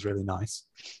I thought was really nice.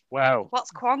 Wow.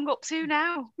 What's Kwong up to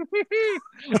now?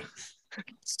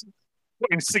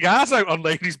 Putting cigars out on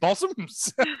ladies'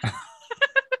 bosoms.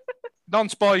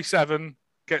 Non-Spy 7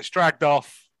 gets dragged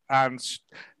off and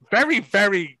very,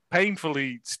 very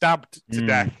painfully stabbed to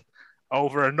death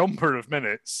over a number of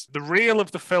minutes. The reel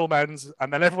of the film ends,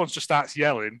 and then everyone just starts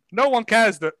yelling. No one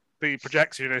cares that the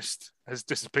projectionist has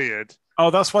disappeared.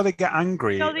 Oh, that's why they get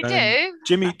angry. No, they do.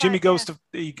 Jimmy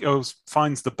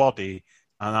finds the body,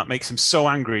 and that makes him so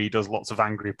angry he does lots of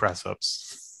angry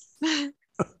press-ups.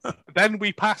 Then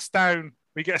we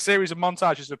get a series of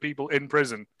montages of people in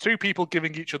prison. 2 people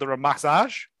giving each other a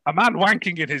massage, a man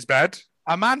wanking in his bed,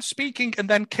 a man speaking and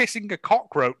then kissing a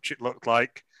cockroach, it looked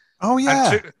like. Oh,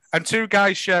 yeah. And 2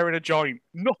 guys sharing a joint.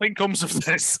 Nothing comes of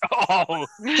this at all.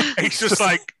 It's just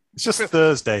like... It's just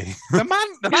Thursday. The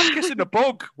man kissing a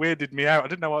bug weirded me out. I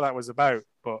didn't know what that was about.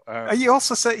 But he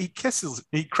also said he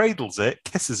cradles it,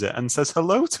 kisses it, and says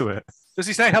hello to it. Does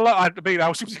he say hello? I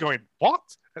was simply going, what?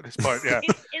 At this point, yeah.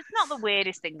 It's not the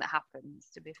weirdest thing that happens,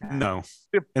 to be fair. No.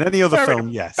 In any other film,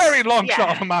 yes. Very long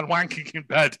shot of a man wanking in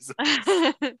bed.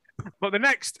 But the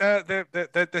next,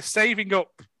 they're saving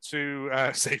up to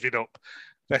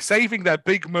They're saving their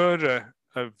big murder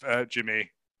of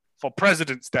Jimmy for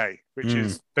President's Day, which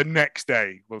is the next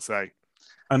day, we'll say.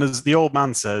 And as the old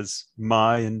man says,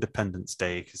 my Independence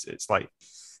Day, because it's like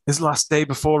his last day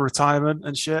before retirement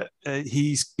and shit.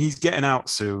 He's getting out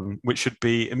soon, which should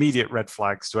be immediate red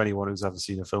flags to anyone who's ever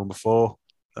seen a film before.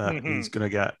 He's going to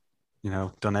get,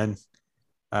 done in.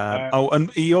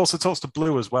 And he also talks to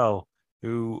Blue as well,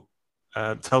 who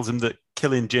tells him that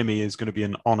killing Jimmy is going to be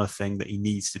an honor thing that he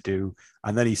needs to do.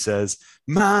 And then he says,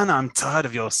 "Man, I'm tired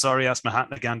of your sorry ass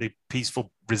Mahatma Gandhi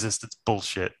peaceful resistance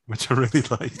bullshit," which I really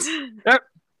liked. Yep.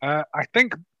 I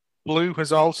think Blue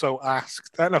has also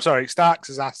asked, Starks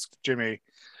has asked Jimmy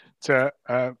to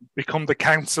become the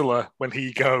counselor when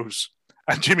he goes.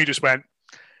 And Jimmy just went,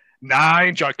 "Nah, I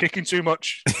enjoy kicking too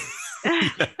much."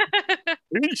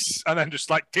 Peace. And then just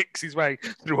like kicks his way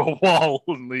through a wall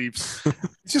and leaves.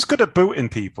 He's just good at booting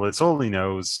people. It's all he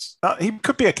knows. He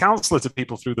could be a counselor to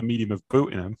people through the medium of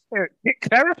booting them. Kick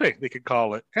therapy, they could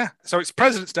call it. Yeah. So it's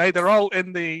President's Day. They're all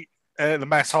in the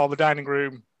mess hall, the dining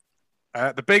room.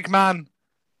 The big man.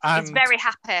 And he's very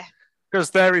happy.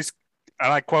 Because there is,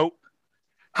 and I quote,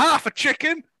 "half a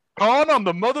chicken, corn on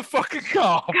the motherfucking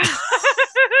cob."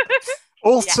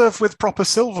 All served with proper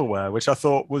silverware, which I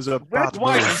thought was a red, bad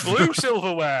white, move. and blue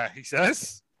silverware, he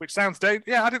says. Which sounds dangerous.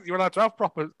 Yeah, I didn't think you were allowed to have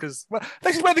proper, because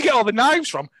this is where they get all the knives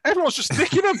from. Everyone's just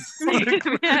sticking them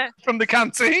from the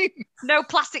canteen. No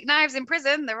plastic knives in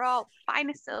prison. They're all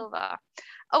finest silver.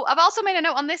 Oh, I've also made a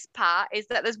note on this part is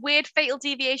that there's weird Fatal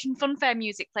Deviation funfair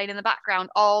music playing in the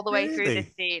background all the way through this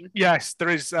scene. Yes, there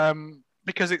is,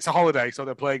 because it's a holiday, so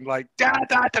they're playing like da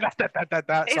da da da da da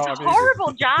da. It's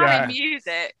horrible jarring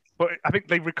music. But I think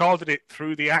they recorded it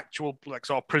through the actual like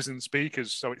sort of prison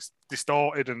speakers, so it's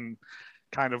distorted and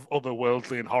kind of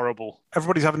otherworldly and horrible.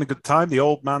 Everybody's having a good time. The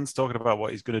old man's talking about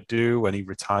what he's going to do when he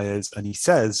retires, and he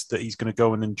says that he's going to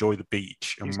go and enjoy the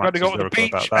beach. And he's going to go to the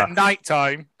beach at night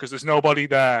time because there's nobody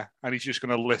there, and he's just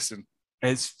going to listen.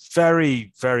 It's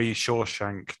very, very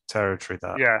Shawshank territory,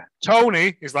 that. Yeah.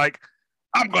 Tony is like,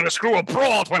 "I'm going to screw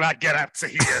abroad when I get out to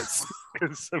here."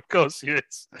 Because, of course, he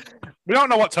is. We don't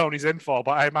know what Tony's in for,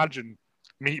 but I imagine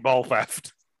meatball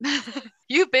theft.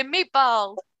 You've been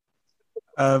meatballed.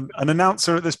 An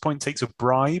announcer at this point takes a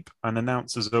bribe and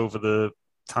announces over the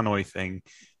tannoy thing,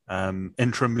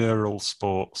 intramural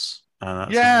sports.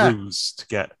 And that's a ruse to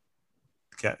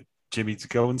get Jimmy to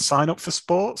go and sign up for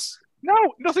sports. No,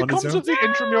 nothing comes of the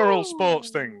intramural sports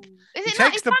thing. Is it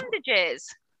not his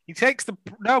bandages? He takes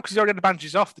because he's already had the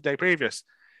bandages off the day previous.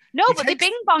 No, but they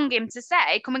bing bong him to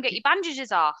say, "Come and get your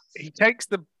bandages off." He takes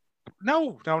the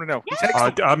no. Yeah. He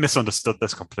takes I misunderstood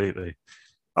this completely.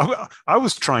 I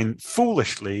was trying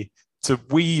foolishly to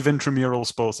weave intramural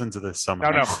sports into this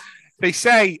somehow. No. They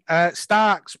say,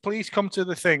 "Starks, please come to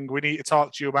the thing. We need to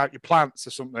talk to you about your plants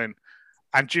or something."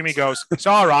 And Jimmy goes, "It's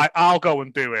all right. I'll go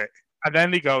and do it." And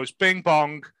then he goes, "Bing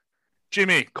bong,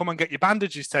 Jimmy, come and get your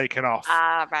bandages taken off."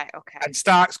 Ah, right, okay. And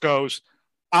Starks goes,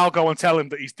 "I'll go and tell him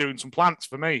that he's doing some plants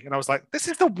for me." And I was like, this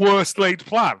is the worst laid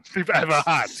plan we've ever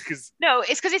had. No,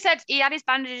 it's because he said he had his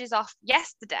bandages off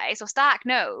yesterday, so Stark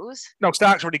knows. No,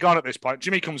 Stark's already gone at this point.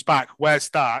 Jimmy comes back. Where's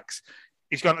Starks?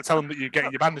 He's going to tell him that you're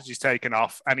getting your bandages taken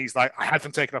off. And he's like, "I had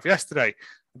them taken off yesterday."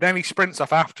 Then he sprints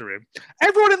off after him.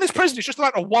 Everyone in this prison is just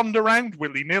like to wander around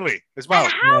willy-nilly as well.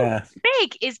 And how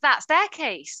big is that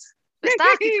staircase? The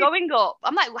Stark is going up.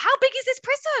 I'm like, how big is this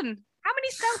prison? How many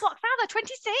cell blocks are there?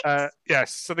 26?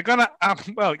 Yes. So they're going to...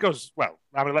 it goes... Well,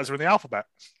 how many letters are in the alphabet?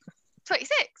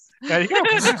 26. There you go.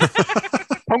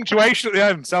 Punctuation at the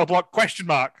end. Cell block question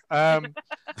mark. They're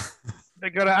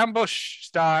going to ambush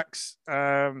Starks,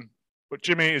 but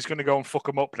Jimmy is going to go and fuck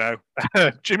them up now.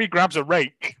 Jimmy grabs a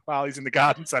rake while he's in the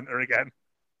garden centre again.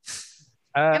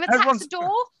 And attacks the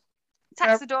door?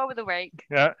 Attacks the door with a rake.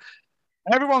 Yeah.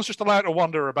 Everyone's just allowed to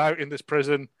wander about in this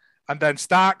prison. And then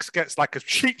Starks gets like a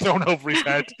sheet thrown over his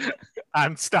head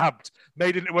and stabbed,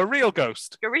 made into a real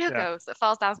ghost. A real ghost that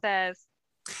falls downstairs.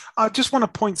 I just want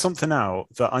to point something out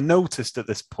that I noticed at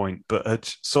this point, but had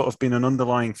sort of been an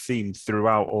underlying theme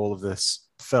throughout all of this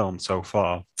film so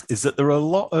far, is that there are a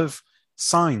lot of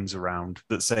signs around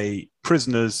that say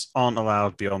prisoners aren't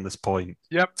allowed beyond this point.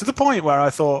 Yep. To the point where I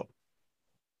thought,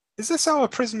 is this how a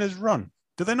prison is run?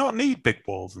 Do they not need big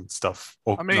walls and stuff?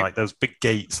 Or like those big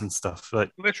gates and stuff?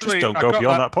 Like, literally, just don't go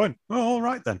beyond that point. Well, all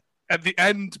right then. At the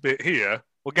end bit here,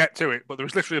 we'll get to it, but there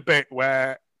was literally a bit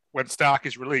where when Stark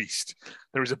is released,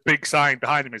 there is a big sign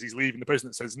behind him as he's leaving the prison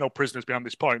that says no prisoners beyond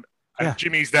this point. And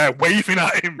Jimmy's there waving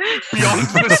at him beyond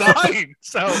the sign.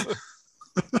 So,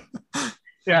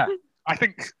 yeah, I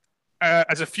think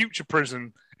as a future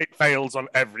prison, it fails on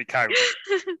every count.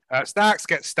 Starks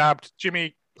gets stabbed.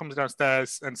 Jimmy comes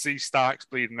downstairs and sees Starks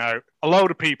bleeding out. A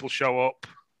load of people show up,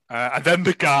 and then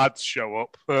the guards show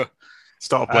up.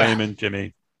 Start blaming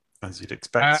Jimmy, as you'd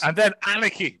expect. And then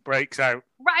anarchy breaks out.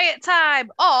 Riot time!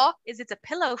 Or is it a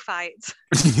pillow fight?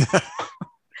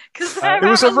 It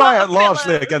was a riot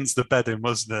largely against the bedding,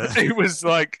 wasn't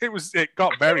it? It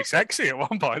got very sexy at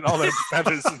one point, all those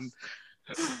feathers and...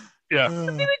 Yeah.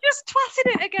 They were just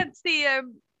twatting it against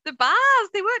The bars,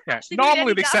 they weren't actually doing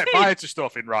Normally any they set damage. fire to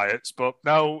stuff in riots, but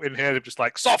no, in here they're just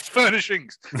like soft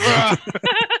furnishings.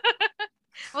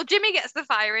 Well, Jimmy gets the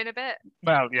fire in a bit.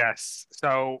 Well, yes.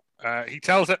 So he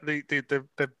tells it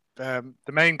the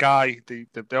main guy, the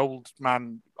old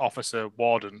man officer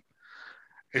warden,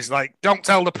 is like, "Don't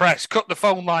tell the press. Cut the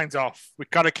phone lines off. We've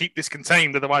got to keep this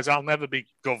contained, otherwise I'll never be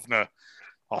governor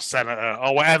or senator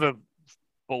or whatever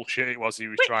bullshit it was he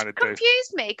was trying to do."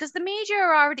 Confused me because the media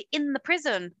are already in the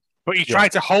prison. But he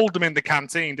tried to hold them in the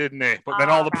canteen, didn't he? But then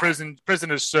all the right.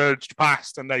 prisoners surged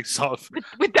past, and they sort of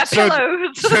With their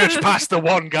pillows. surged past the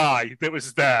one guy that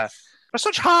was there. They're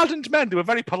such hardened men. They were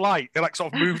very polite. They like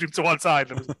sort of moved him to one side.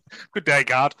 And was, "Good day,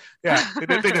 guard." Yeah,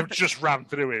 they'd have just ran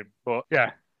through him. But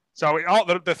yeah, so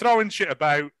they're throwing shit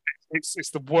about.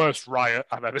 It's the worst riot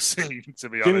I've ever seen, to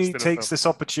be honest. Jimmy takes this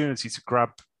opportunity to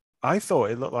grab. I thought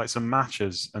it looked like some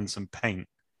matches and some paint.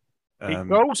 He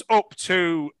goes up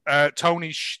to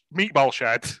Tony's meatball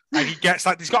shed, and he gets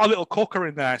he's got a little cooker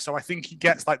in there. So I think he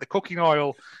gets like the cooking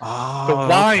oil, the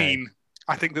wine. Okay.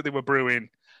 I think that they were brewing,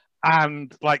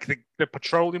 and like the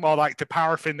petroleum or like the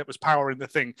paraffin that was powering the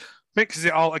thing. Mixes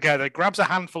it all together. Grabs a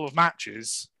handful of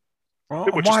matches. Well,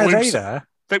 why are they there?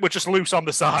 They were just loose on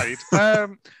the side.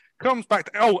 Comes back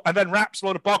and then wraps a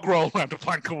load of bog roll around a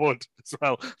plank of wood as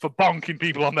well for bonking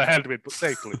people on the head with, but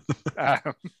safely.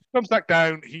 Comes back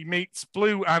down. He meets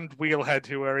Blue and Wheelhead,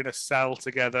 who are in a cell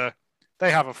together.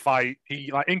 They have a fight.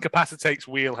 He incapacitates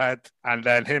Wheelhead, and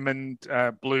then him and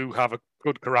Blue have a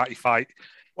good karate fight.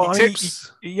 Well,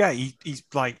 he's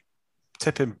like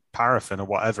tipping paraffin or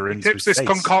whatever into his face,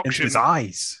 concoction into his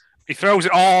eyes. He throws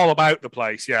it all about the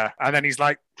place, yeah. And then he's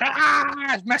like,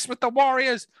 mess with the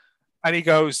warriors. And he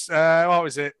goes, what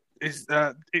was it?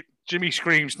 Jimmy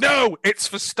screams, "No, it's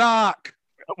for Stark!"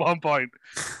 At one point.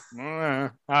 I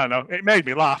don't know. It made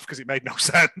me laugh because it made no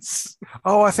sense.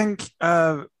 Oh, I think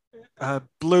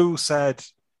Blue said,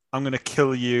 "I'm going to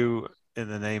kill you in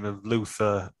the name of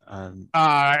Luther." And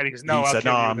he goes, "No, he said,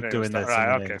 "No, I'm doing this."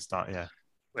 Right, okay. Start, yeah.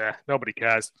 Yeah, nobody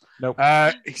cares. Nope.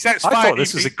 He sets fire. I thought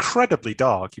this was incredibly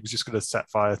dark. He was just going to set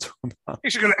fire to him.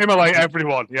 He's just going to immolate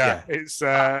everyone. Yeah. It's...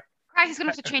 Christ, he's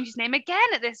going to have to change his name again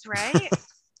at this rate.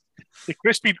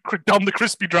 Don the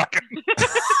Crispy Dragon.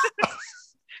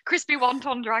 Crispy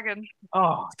Wonton Dragon.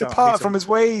 Oh, depart from his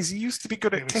ways. He used to be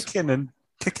good at kicking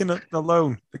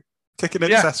alone. Kicking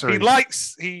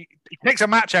accessories. He takes a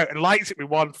match out and lights it with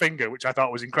one finger, which I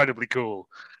thought was incredibly cool,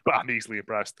 but I'm easily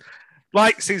impressed.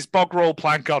 Lights his bog roll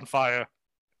plank on fire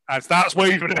and starts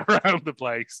waving it around the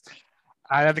place.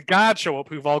 And then the guards show up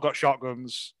who've all got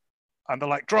shotguns, and they're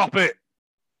like, "Drop it,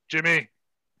 Jimmy."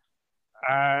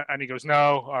 And he goes,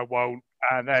 "No, I won't."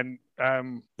 And then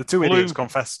the two idiots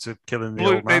confess to killing the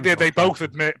old man. They both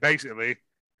admit, basically,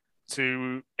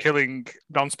 to killing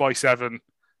Non-Spy 7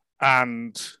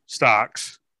 and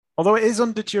Starks. Although it is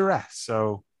under duress,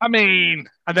 so... I mean...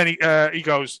 And then he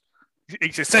goes...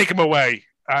 He says, "Take him away."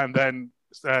 And then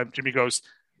Jimmy goes,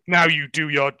 "Now you do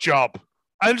your job."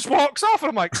 And just walks off. And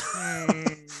I'm like,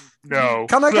 no.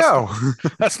 Can I go?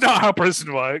 That's not how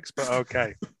prison works, but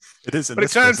okay. It is. But it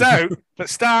turns out that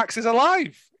Starks is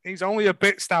alive. He's only a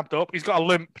bit stabbed up. He's got a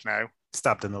limp now.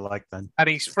 Stabbed in the leg then. And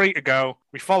he's free to go.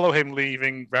 We follow him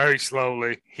leaving very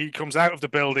slowly. He comes out of the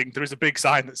building. There is a big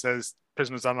sign that says,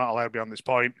 "Prisoners are not allowed beyond this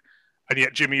point." And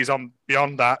yet Jimmy is on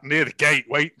beyond that, near the gate,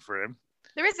 waiting for him.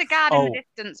 There is a guard in the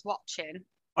distance watching.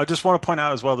 I just want to point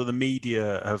out as well that the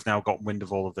media have now got wind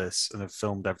of all of this and have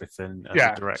filmed everything. And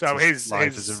yeah, the director's so his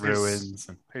life is in ruins.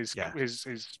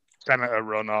 His senator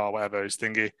run or whatever, his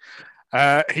thingy.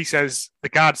 He says, the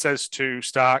guard says to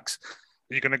Starks,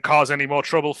 "Are you going to cause any more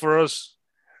trouble for us?"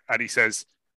 And he says,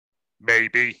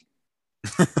 "Maybe."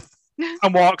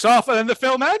 And walks off, and then the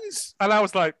film ends. And I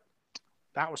was like,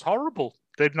 that was horrible.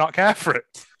 Did not care for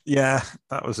it. Yeah,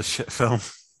 that was a shit film.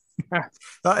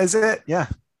 That is it, yeah.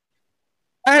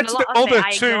 And the other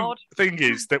two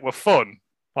thingies that were fun,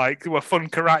 like they were fun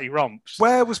karate romps.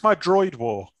 Where was my droid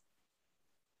war?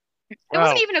 There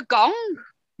wasn't even a gong.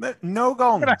 No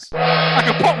gongs. I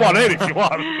can put one in if you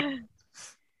want.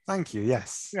 Thank you,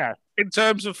 yes. Yeah. In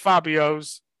terms of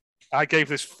Fabios, I gave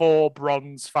this 4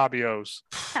 bronze Fabios.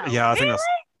 Yeah, I think that's...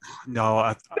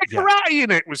 No, the karate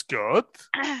in it was good.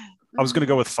 I was going to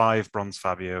go with 5 bronze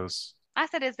Fabios. I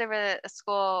said, is there a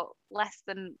score less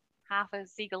than half a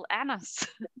Siegel Anus?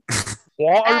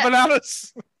 What,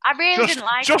 bananas? I really didn't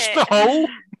like it. Just the whole?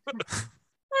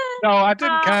 No, I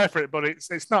didn't care for it, but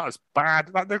it's not as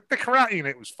bad. Like the karate in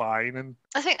it was fine, and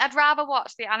I think I'd rather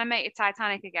watch the animated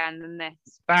Titanic again than this.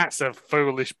 That's a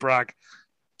foolish brag,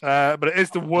 but it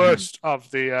is the worst of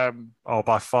the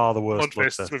by far the worst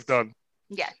lists we've done.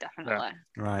 Yeah, definitely.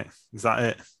 Yeah. Right, is that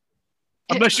it?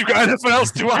 Unless you've got anything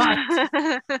else to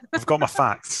add. I've got my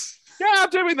facts. Yeah, I'm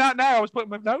doing that now. I was putting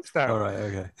my notes down. All right,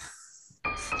 okay.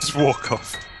 Just walk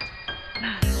off.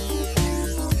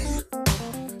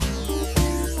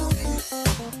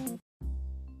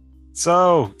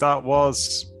 So that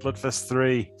was Bloodfist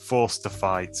 3, Forced to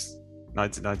Fight,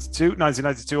 1992.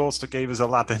 1992 also gave us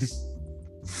Aladdin.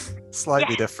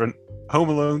 Slightly different. Home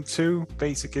Alone 2,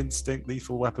 Basic Instinct,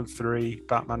 Lethal Weapon 3,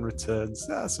 Batman Returns.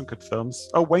 Some good films.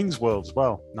 Oh, Wayne's World as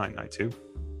well,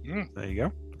 1992. There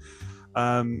you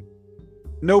go.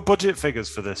 No budget figures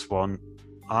for this one.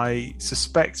 I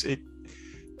suspect it.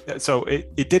 So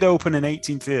it did open in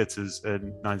 18 theaters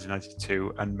in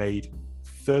 1992 and made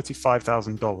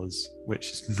 $35,000,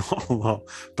 which is not a lot,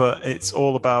 but it's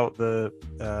all about the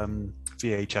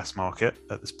VHS market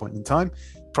at this point in time.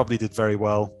 Probably did very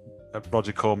well.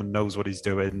 Roger Corman knows what he's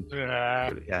doing.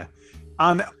 Yeah.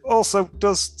 And also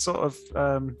does sort of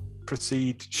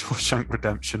precede Shawshank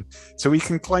Redemption. So he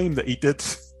can claim that he did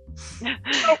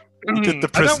the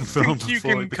prison film. I don't think you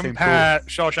can compare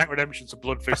Shawshank Redemption to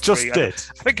Bloodfist 3. I just did.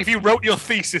 I think if you wrote your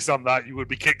thesis on that, you would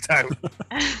be kicked out.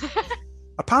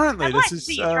 Apparently, this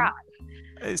is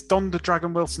it's Don the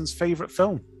Dragon Wilson's favourite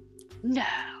film. No.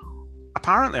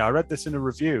 Apparently, I read this in a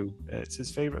review. It's his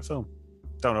favourite film.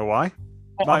 Don't know why.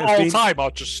 All time, or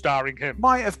just starring him?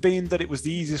 Might have been that it was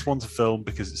the easiest one to film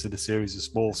because it's in a series of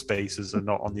small spaces and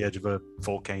not on the edge of a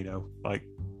volcano like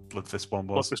Bloodfist 1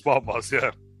 was. Bloodfist 1 was,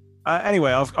 yeah.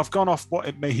 Anyway, I've gone off what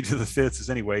it made to the theatres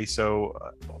anyway. So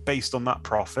based on that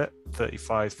profit,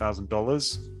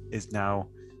 $35,000 is now,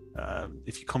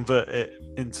 if you convert it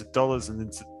into dollars and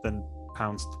into then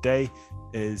pounds today,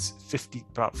 is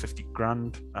about 50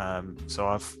 grand. So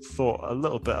I've thought a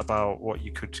little bit about what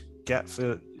you could get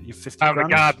for your 50 grand. Out of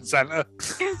the garden centre.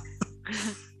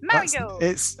 Mario.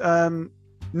 It's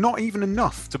not even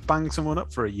enough to bang someone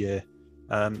up for a year.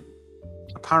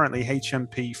 Apparently,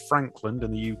 HMP Frankland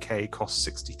in the UK costs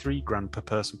 63 grand per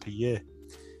person per year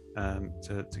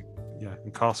to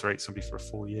incarcerate somebody for a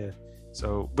full year.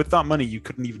 So with that money, you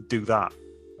couldn't even do that.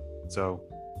 So,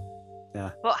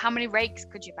 yeah. But how many rakes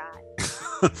could you buy?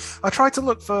 I tried to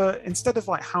look for, instead of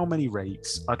like how many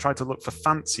rakes, I tried to look for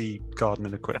fancy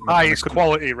gardening equipment. Highest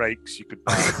quality rakes you could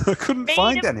buy. I couldn't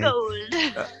find any.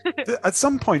 At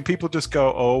some point, people just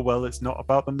go, oh, well, it's not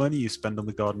about the money you spend on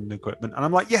the gardening equipment. And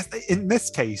I'm like, yes, in this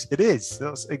case, it is.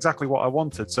 That's exactly what I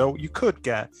wanted. So you could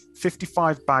get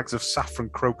 55 bags of saffron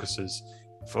crocuses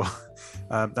for,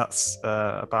 that's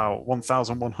about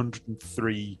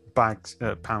 1,103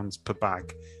 pounds per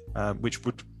bag. Which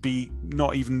would be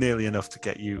not even nearly enough to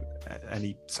get you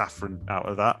any saffron out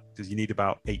of that, because you need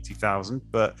about 80,000.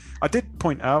 But I did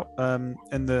point out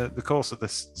in the course of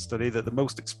this study that the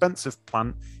most expensive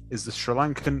plant is the Sri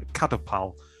Lankan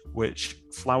kadapal, which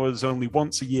flowers only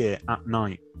once a year at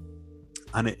night.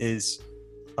 And it is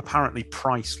apparently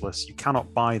priceless. You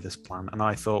cannot buy this plant. And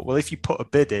I thought, well, if you put a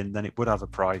bid in, then it would have a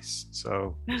price.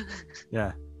 So,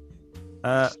 yeah.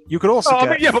 You could also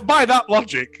get... yeah, but by that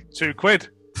logic, £2.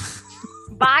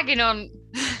 Bargain on.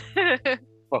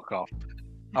 Fuck off.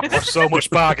 I've got so much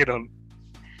bargain on.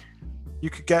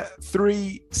 You could get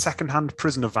 3 second-hand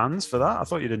prisoner vans for that. I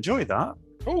thought you'd enjoy that.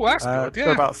 Oh, that's good, yeah.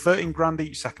 They're about 13 grand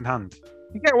each second-hand.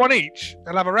 You get one each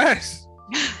and have a rest.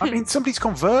 I mean, somebody's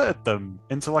converted them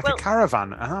into like a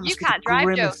caravan. And you can't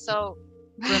drive, Joe, so...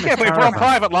 Yeah, but if we're on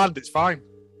private land, it's fine.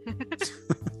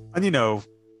 And you know,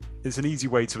 it's an easy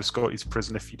way to escort you to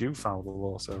prison if you do foul the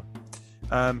law, so...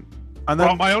 And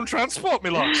then, my own transport, my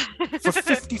lord. For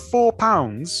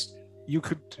 £54, you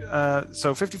could,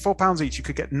 so £54 each, you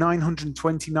could get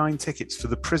 929 tickets for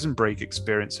the Prison Break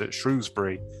experience at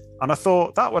Shrewsbury. And I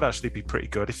thought that would actually be pretty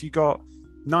good if you got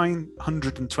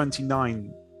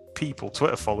 929 people,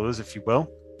 Twitter followers, if you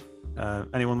will.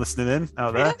 Anyone listening in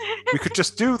out there? We could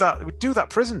just do that. We'd do that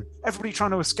prison. Everybody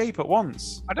trying to escape at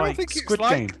once. I don't think Squid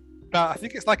Game. I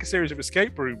think it's like a series of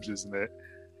escape rooms, isn't it?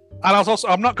 And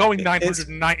I'm not going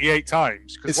 998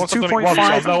 times, because once I've done it once,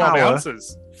 I'll know all the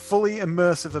answers. Fully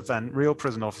immersive event, real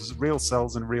prison officers, real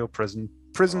cells in real prison,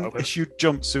 issued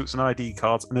jumpsuits and ID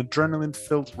cards, an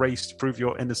adrenaline-filled race to prove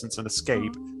your innocence and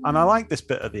escape. And I like this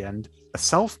bit at the end, a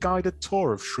self-guided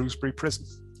tour of Shrewsbury Prison.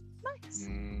 Nice.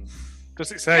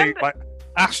 Does it say, like,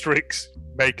 asterisks,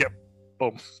 make it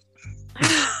bum?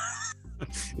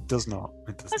 It does not.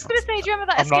 I was going to say, do you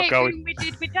remember that escape room we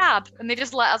did with Dad? And they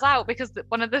just let us out because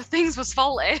one of the things was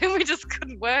faulty and we just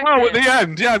couldn't work. Well, at the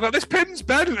end, yeah, I've got this pin's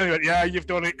bed. And they went, yeah, you've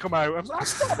done it, come out. I was like,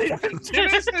 that's not the end,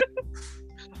 is it?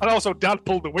 And also, Dad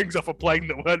pulled the wings off a plane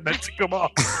that weren't meant to come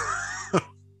off.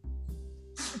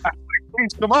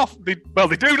 Wings come off. They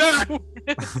do now.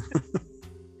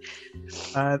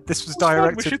 This was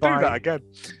directed we should by... do that again.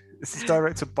 This is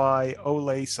directed by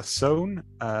Ole Sassone,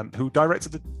 who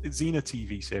directed the Xena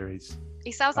TV series.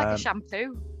 He sounds like a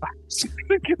shampoo.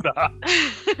 Look at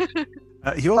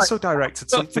that. He also directed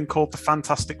something called The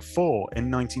Fantastic Four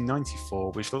in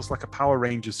 1994, which looks like a Power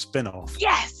Rangers spin-off.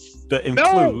 Yes! That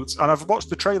includes, and I've watched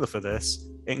the trailer for this,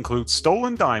 it includes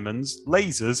stolen diamonds,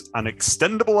 lasers, and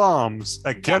extendable arms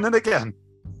again and again.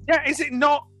 Yeah, is it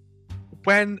not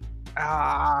when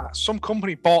some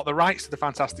company bought the rights to the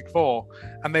Fantastic Four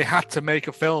and they had to make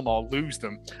a film or lose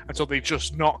them, and so they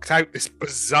just knocked out this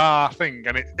bizarre thing,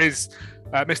 and it is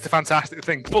Mr. Fantastic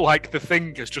Thing, but like the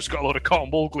Thing has just got a load of cotton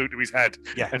wool glued to his head.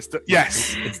 Yeah,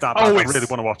 yes, it's that. I really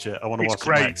want to watch it. I want to watch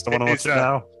great. it next. I want to watch it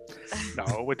now.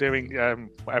 No, we're doing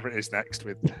whatever it is next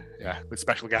with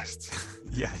special guests.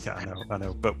 Yeah, I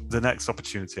know. But the next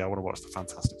opportunity, I want to watch the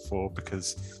Fantastic Four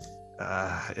because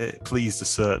it pleased a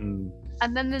certain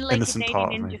and then the Lake innocent Canadian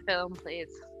part of me. Ninja film, please.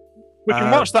 We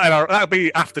can watch that. That'll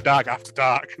be after dark.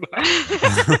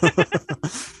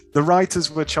 The writers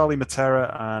were Charlie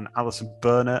Matera and Alison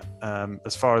Burnett.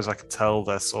 As far as I can tell,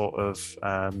 they're sort of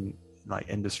like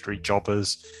industry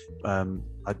jobbers. I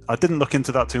didn't look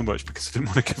into that too much because I didn't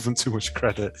want to give them too much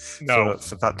credit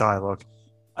for that dialogue.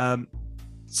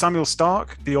 Samuel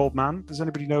Stark, the old man. Does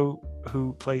anybody know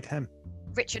who played him?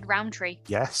 Richard Roundtree.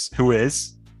 Yes. Who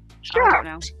is?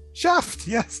 Shaft. Shaft,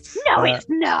 yes. No, it's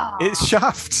not. It's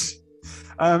Shaft.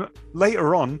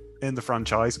 Later on in the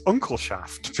franchise, Uncle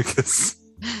Shaft, because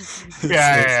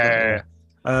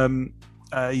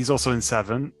he's also in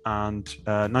Seven and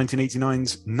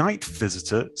 1989's Night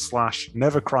Visitor /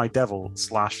 Never Cry Devil /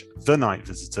 The Night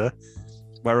Visitor,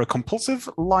 where a compulsive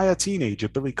liar teenager,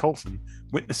 Billy Colton,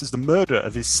 witnesses the murder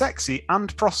of his sexy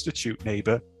and prostitute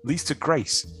neighbor, Lisa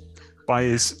Grace, by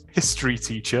his history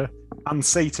teacher and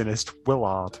Satanist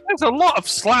Willard. There's a lot of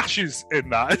slashes in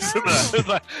that, isn't there? It's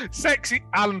like sexy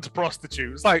and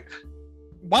prostitute. It's like,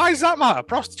 why does that matter?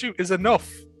 Prostitute is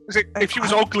enough. If she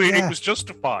was ugly, it was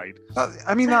justified.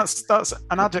 I mean, that's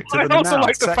an adjective. I also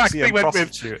like the fact they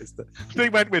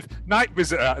went with Night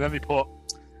Visitor, and then they put,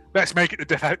 let's make it the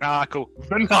different article,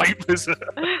 The Night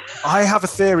Visitor. I have a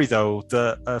theory, though,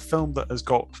 that a film that has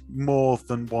got more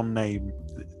than one name,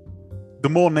 the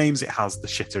more names it has, the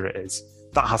shitter it is.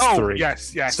 That has 3.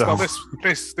 Yes. So, well, this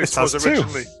was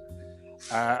originally,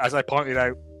 as I pointed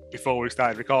out before we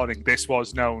started recording, this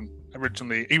was known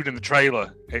originally, even in the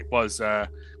trailer, it was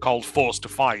called Forced to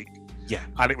Fight. Yeah.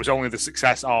 And it was only the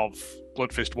success of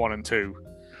Bloodfist 1 and 2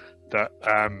 that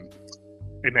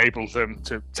enabled them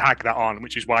to tag that on,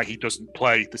 which is why he doesn't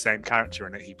play the same character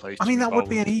in it. He plays. I mean, that would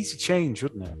be an easy change,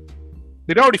 wouldn't it?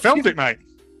 They'd already filmed it, mate.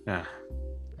 Yeah.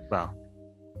 Well,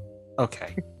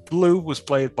 okay. Blue was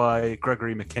played by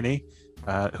Gregory McKinney,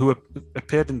 who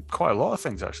appeared in quite a lot of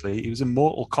things, actually. He was in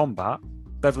Mortal Kombat,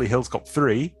 Beverly Hills Cop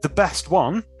 3, The Best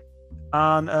One,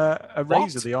 and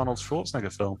Eraser, the Arnold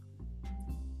Schwarzenegger film.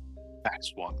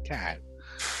 Best One, cow.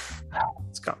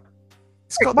 It's got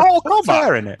Mortal Kombat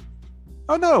there in it.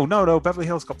 Oh, no, Beverly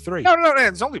Hills Cop 3. No,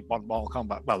 there's only one Mortal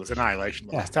Kombat. Well, there's Annihilation,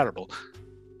 but that's terrible.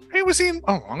 He was in...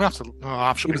 Oh, I'm going to have to...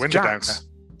 I've shut my window down there.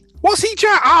 Was he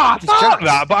Jack? I thought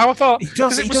that, but I thought... He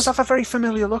does have a very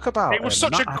familiar look about him. It was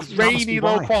such a grainy,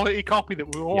 low-quality copy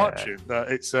that we were watching that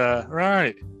it's...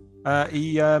 right.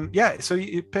 So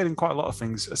he appeared in quite a lot of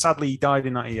things. Sadly, he died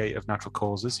in 1998 of natural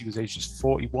causes. He was aged just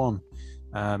 41.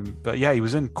 But yeah, he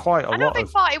was in quite a lot of... I don't think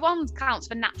 41 counts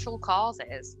for natural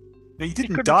causes. He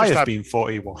didn't die of being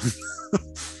 41.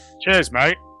 Cheers,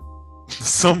 mate.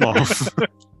 Some of.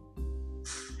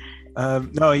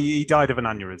 No, he died of an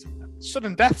aneurysm.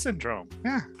 Sudden death syndrome.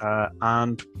 Yeah.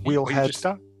 And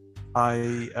Wheelhead.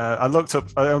 I looked up.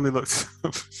 I only looked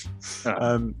up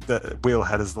that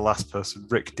Wheelhead is the last person.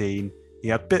 Rick Dean. He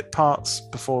had bit parts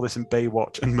before this in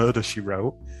Baywatch and Murder, She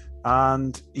Wrote,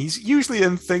 and he's usually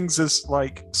in things as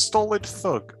like Stolid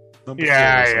Thug.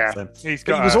 Yeah. He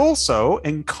was also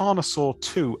in Carnosaur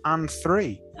 2 and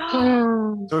 3.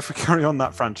 So if we carry on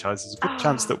that franchise, there's a good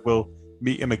chance that we'll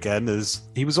meet him again. As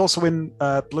he was also in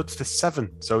Bloodfist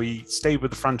 7, so he stayed with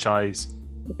the franchise.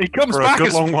 He comes for back a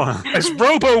good long while as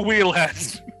Robo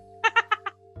Wheelhead.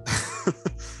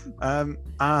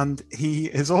 And he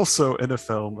is also in a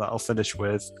film that I'll finish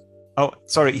with. Oh,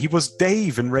 sorry, he was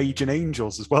Dave in Raging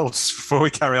Angels as well. Just before we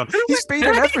carry on, he's been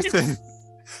in everything.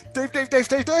 Dave. No,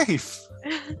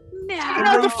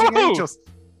 the phone. Angels.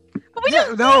 But we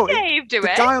didn't see Dave, do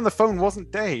the it? guy on the phone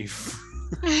wasn't Dave.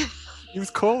 He was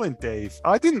calling Dave.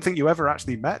 I didn't think you ever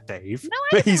actually met Dave,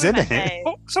 but he's in it.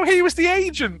 Oh, so he was the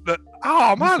agent that...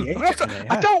 Oh, man.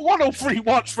 I don't want to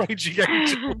rewatch Raging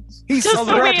Angels. He's just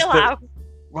the wheelhouse.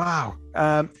 Wow.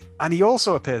 And he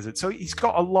also appears it. So he's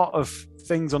got a lot of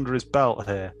things under his belt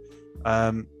here.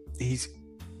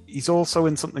 He's also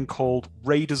in something called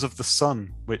Raiders of the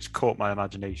Sun, which caught my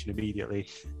imagination immediately.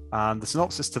 And the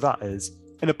synopsis to that is,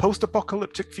 in a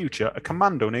post-apocalyptic future, a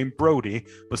commando named Brody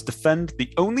must defend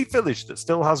the only village that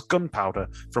still has gunpowder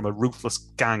from a ruthless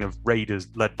gang of raiders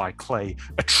led by Clay,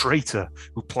 a traitor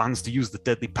who plans to use the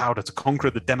deadly powder to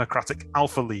conquer the Democratic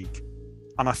Alpha League.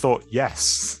 And I thought,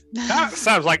 yes. That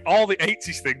sounds like all the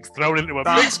 80s things thrown into a big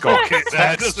That's got bucket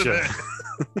there, doesn't texture.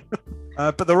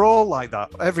 it? But they're all like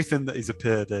that. Everything that he's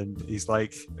appeared in, he's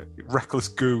like reckless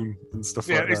goon and stuff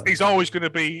like that. He's always going to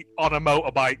be on a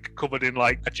motorbike covered in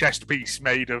like a chest piece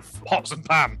made of pots and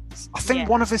pans. I think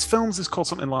one of his films is called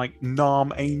something like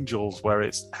Nam Angels, where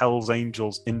it's Hell's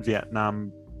Angels in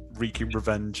Vietnam wreaking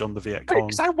revenge on the Viet Cong.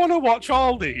 Because I want to watch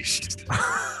all these.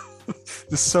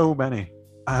 There's so many.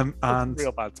 And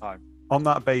real bad time. On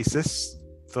that basis,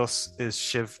 thus is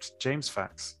Shivved James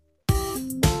Facts.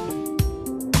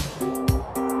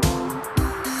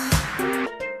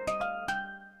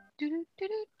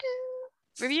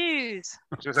 Reviews.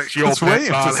 Sorry,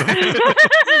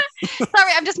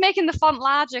 I'm just making the font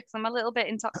larger because I'm a little bit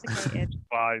intoxicated.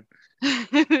 Fine.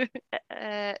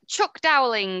 Chuck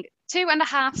Dowling,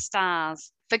 2.5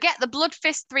 stars. Forget the Blood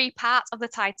Fist 3 part of the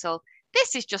title.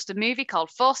 This is just a movie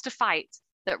called Forced to Fight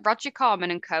that Roger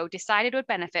Corman and co. decided would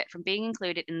benefit from being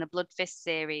included in the Blood Fist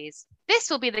series.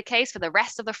 This will be the case for the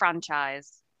rest of the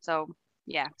franchise. So,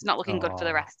 yeah, it's not looking good for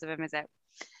the rest of them, is it?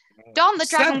 Don the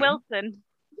Dragon Wilson.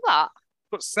 What?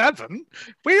 But 7?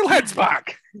 Wheelhead's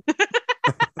back.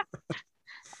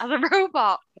 As a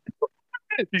robot.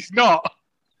 He's not.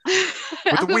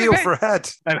 With a wheel for a head.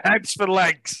 And heads for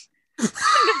legs. That's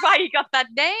why you got that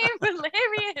name.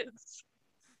 Hilarious.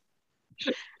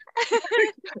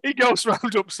 He goes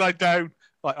round upside down,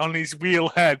 like on his wheel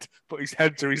head, but his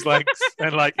heads are his legs.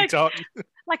 And like he talks.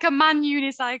 Like a man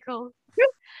unicycle.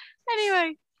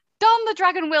 Anyway. Don the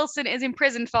Dragon Wilson is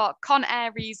imprisoned for Con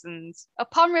Air reasons.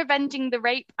 Upon revenging the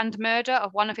rape and murder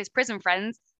of one of his prison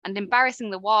friends and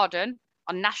embarrassing the warden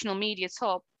on national media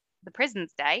tour the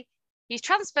prison's day, he's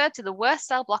transferred to the worst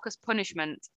cell block as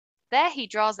punishment. There he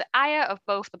draws the ire of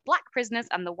both the black prisoners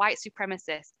and the white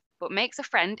supremacists, but makes a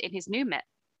friend in his new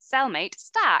cellmate,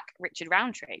 Stark, Richard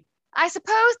Roundtree. I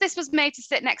suppose this was made to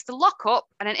sit next to Lockup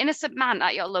and an innocent man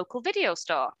at your local video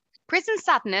store. Prison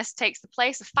sadness takes the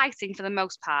place of fighting for the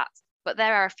most part, but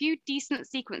there are a few decent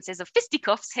sequences of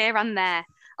fisticuffs here and there.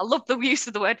 I love the use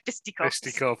of the word fisticuffs.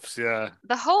 Fisticuffs, yeah.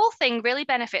 The whole thing really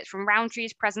benefits from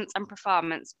Roundtree's presence and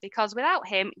performance, because without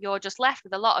him, you're just left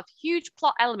with a lot of huge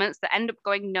plot elements that end up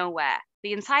going nowhere.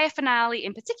 The entire finale,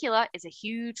 in particular, is a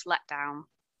huge letdown.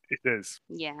 It is.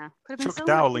 Yeah. Chuck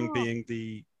Dowling being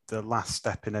the last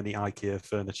step in any IKEA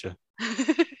furniture.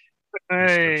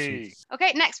 Hey.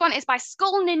 Okay, next one is by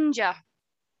Skull Ninja.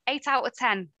 8 out of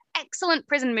 10. Excellent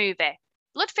prison movie.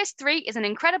 Blood Fist 3 is an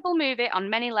incredible movie on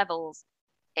many levels.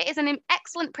 It is an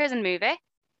excellent prison movie,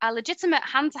 a legitimate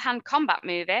hand-to-hand combat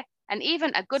movie, and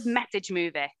even a good message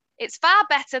movie. It's far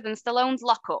better than Stallone's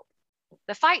Lockup.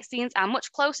 The fight scenes are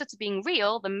much closer to being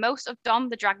real than most of Don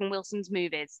the Dragon Wilson's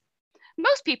movies.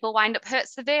 Most people wind up hurt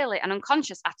severely and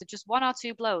unconscious after just 1 or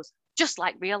 2 blows, just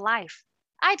like real life.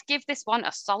 I'd give this one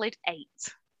a solid 8.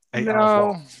 8 out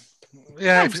of what?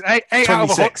 Yeah, it was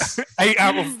 8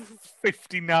 out of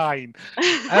 59.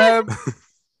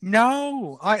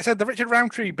 No, like I said, the Richard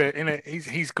Roundtree bit in it,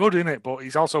 he's good in it, but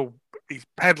he's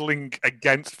pedaling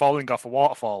against falling off a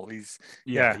waterfall.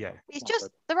 Yeah. It's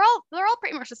just they're all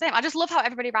pretty much the same. I just love how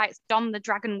everybody writes Don the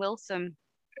Dragon Wilson.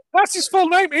 That's his full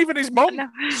name, even his mum.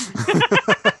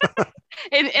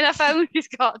 in a phone, he's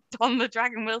got Don the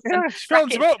Dragon Wilson. Yeah, she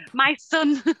phones him up. My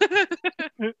son.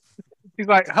 He's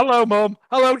like, hello, Mum.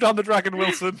 Hello, Don the Dragon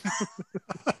Wilson.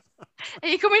 Are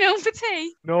you coming home for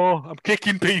tea? No, I'm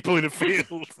kicking people in a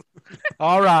field.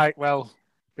 All right, well,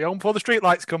 be home before the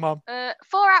streetlights come on.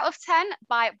 4 out of 10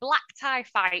 by Black Tie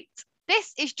Fight.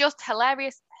 This is just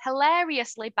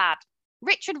hilariously bad.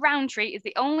 Richard Roundtree is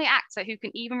the only actor who can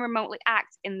even remotely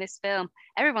act in this film.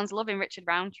 Everyone's loving Richard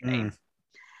Roundtree.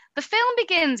 The film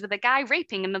begins with a guy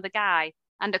raping another guy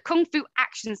and a kung fu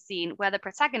action scene where the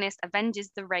protagonist avenges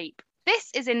the rape.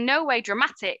 This is in no way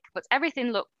dramatic, but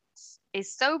everything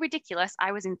is so ridiculous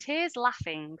I was in tears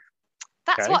laughing.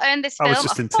 That's what earned this film a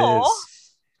 4,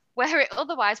 where it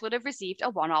otherwise would have received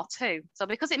a 1 or 2. So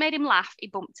because it made him laugh, he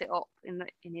bumped it up in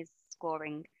his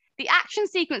scoring. The action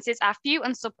sequences are few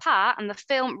and subpar, and the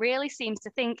film really seems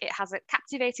to think it has a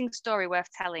captivating story worth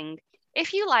telling.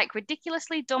 If you like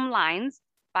ridiculously dumb lines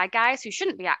by guys who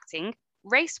shouldn't be acting,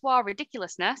 race war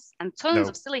ridiculousness, and tons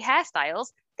of silly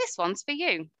hairstyles, this one's for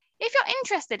you. If you're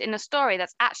interested in a story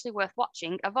that's actually worth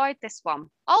watching, avoid this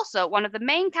one. Also, one of the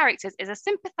main characters is a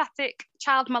sympathetic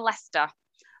child molester.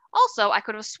 Also, I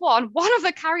could have sworn one of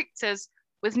the characters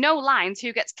with no lines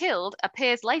who gets killed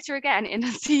appears later again in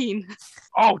a scene.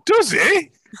 Oh, does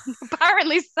he?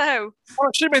 Apparently so. I'm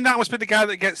assuming that must be the guy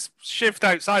that gets shivved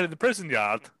outside of the prison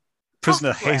yard.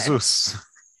 Prisoner Possibly. Jesus.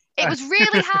 It was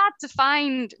really hard to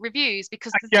find reviews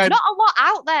because there's not a lot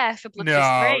out there for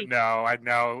Bloodfist 3. No, I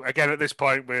know. Again, at this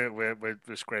point, we're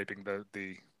scraping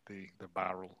the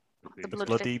barrel. The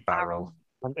bloody barrel.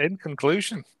 And in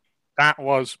conclusion, that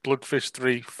was Bloodfist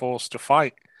 3 Forced to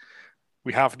Fight.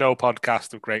 We have no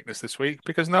podcast of greatness this week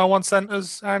because no one sent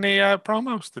us any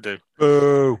promos to do.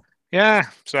 Boo. Yeah,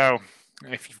 so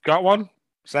if you've got one,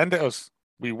 send it us.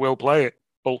 We will play it.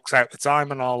 Bulks out the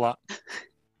time and all that.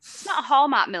 It's not a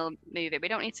Hallmark movie. We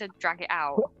don't need to drag it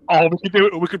out. Oh, we could do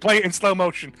it. We could play it in slow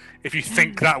motion if you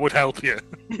think that would help you.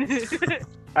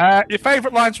 Your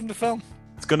favourite lines from the film?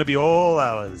 It's going to be all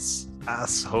ours.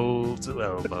 Asshole to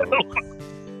elbow.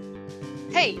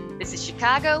 Hey, this is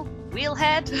Chicago.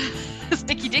 Wheelhead.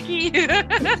 Sticky Dicky.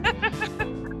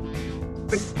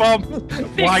 Big Bomb.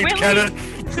 Big White Willie. Kenneth.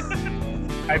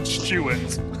 And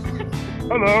Stuart.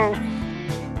 Hello.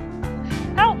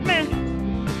 Help me.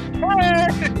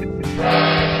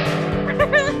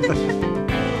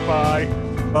 Bye.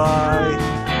 Bye.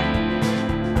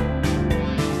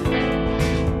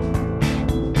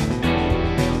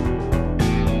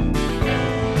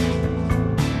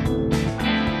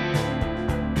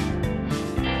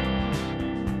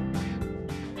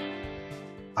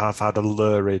 I've had a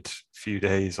lurid few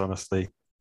days, honestly.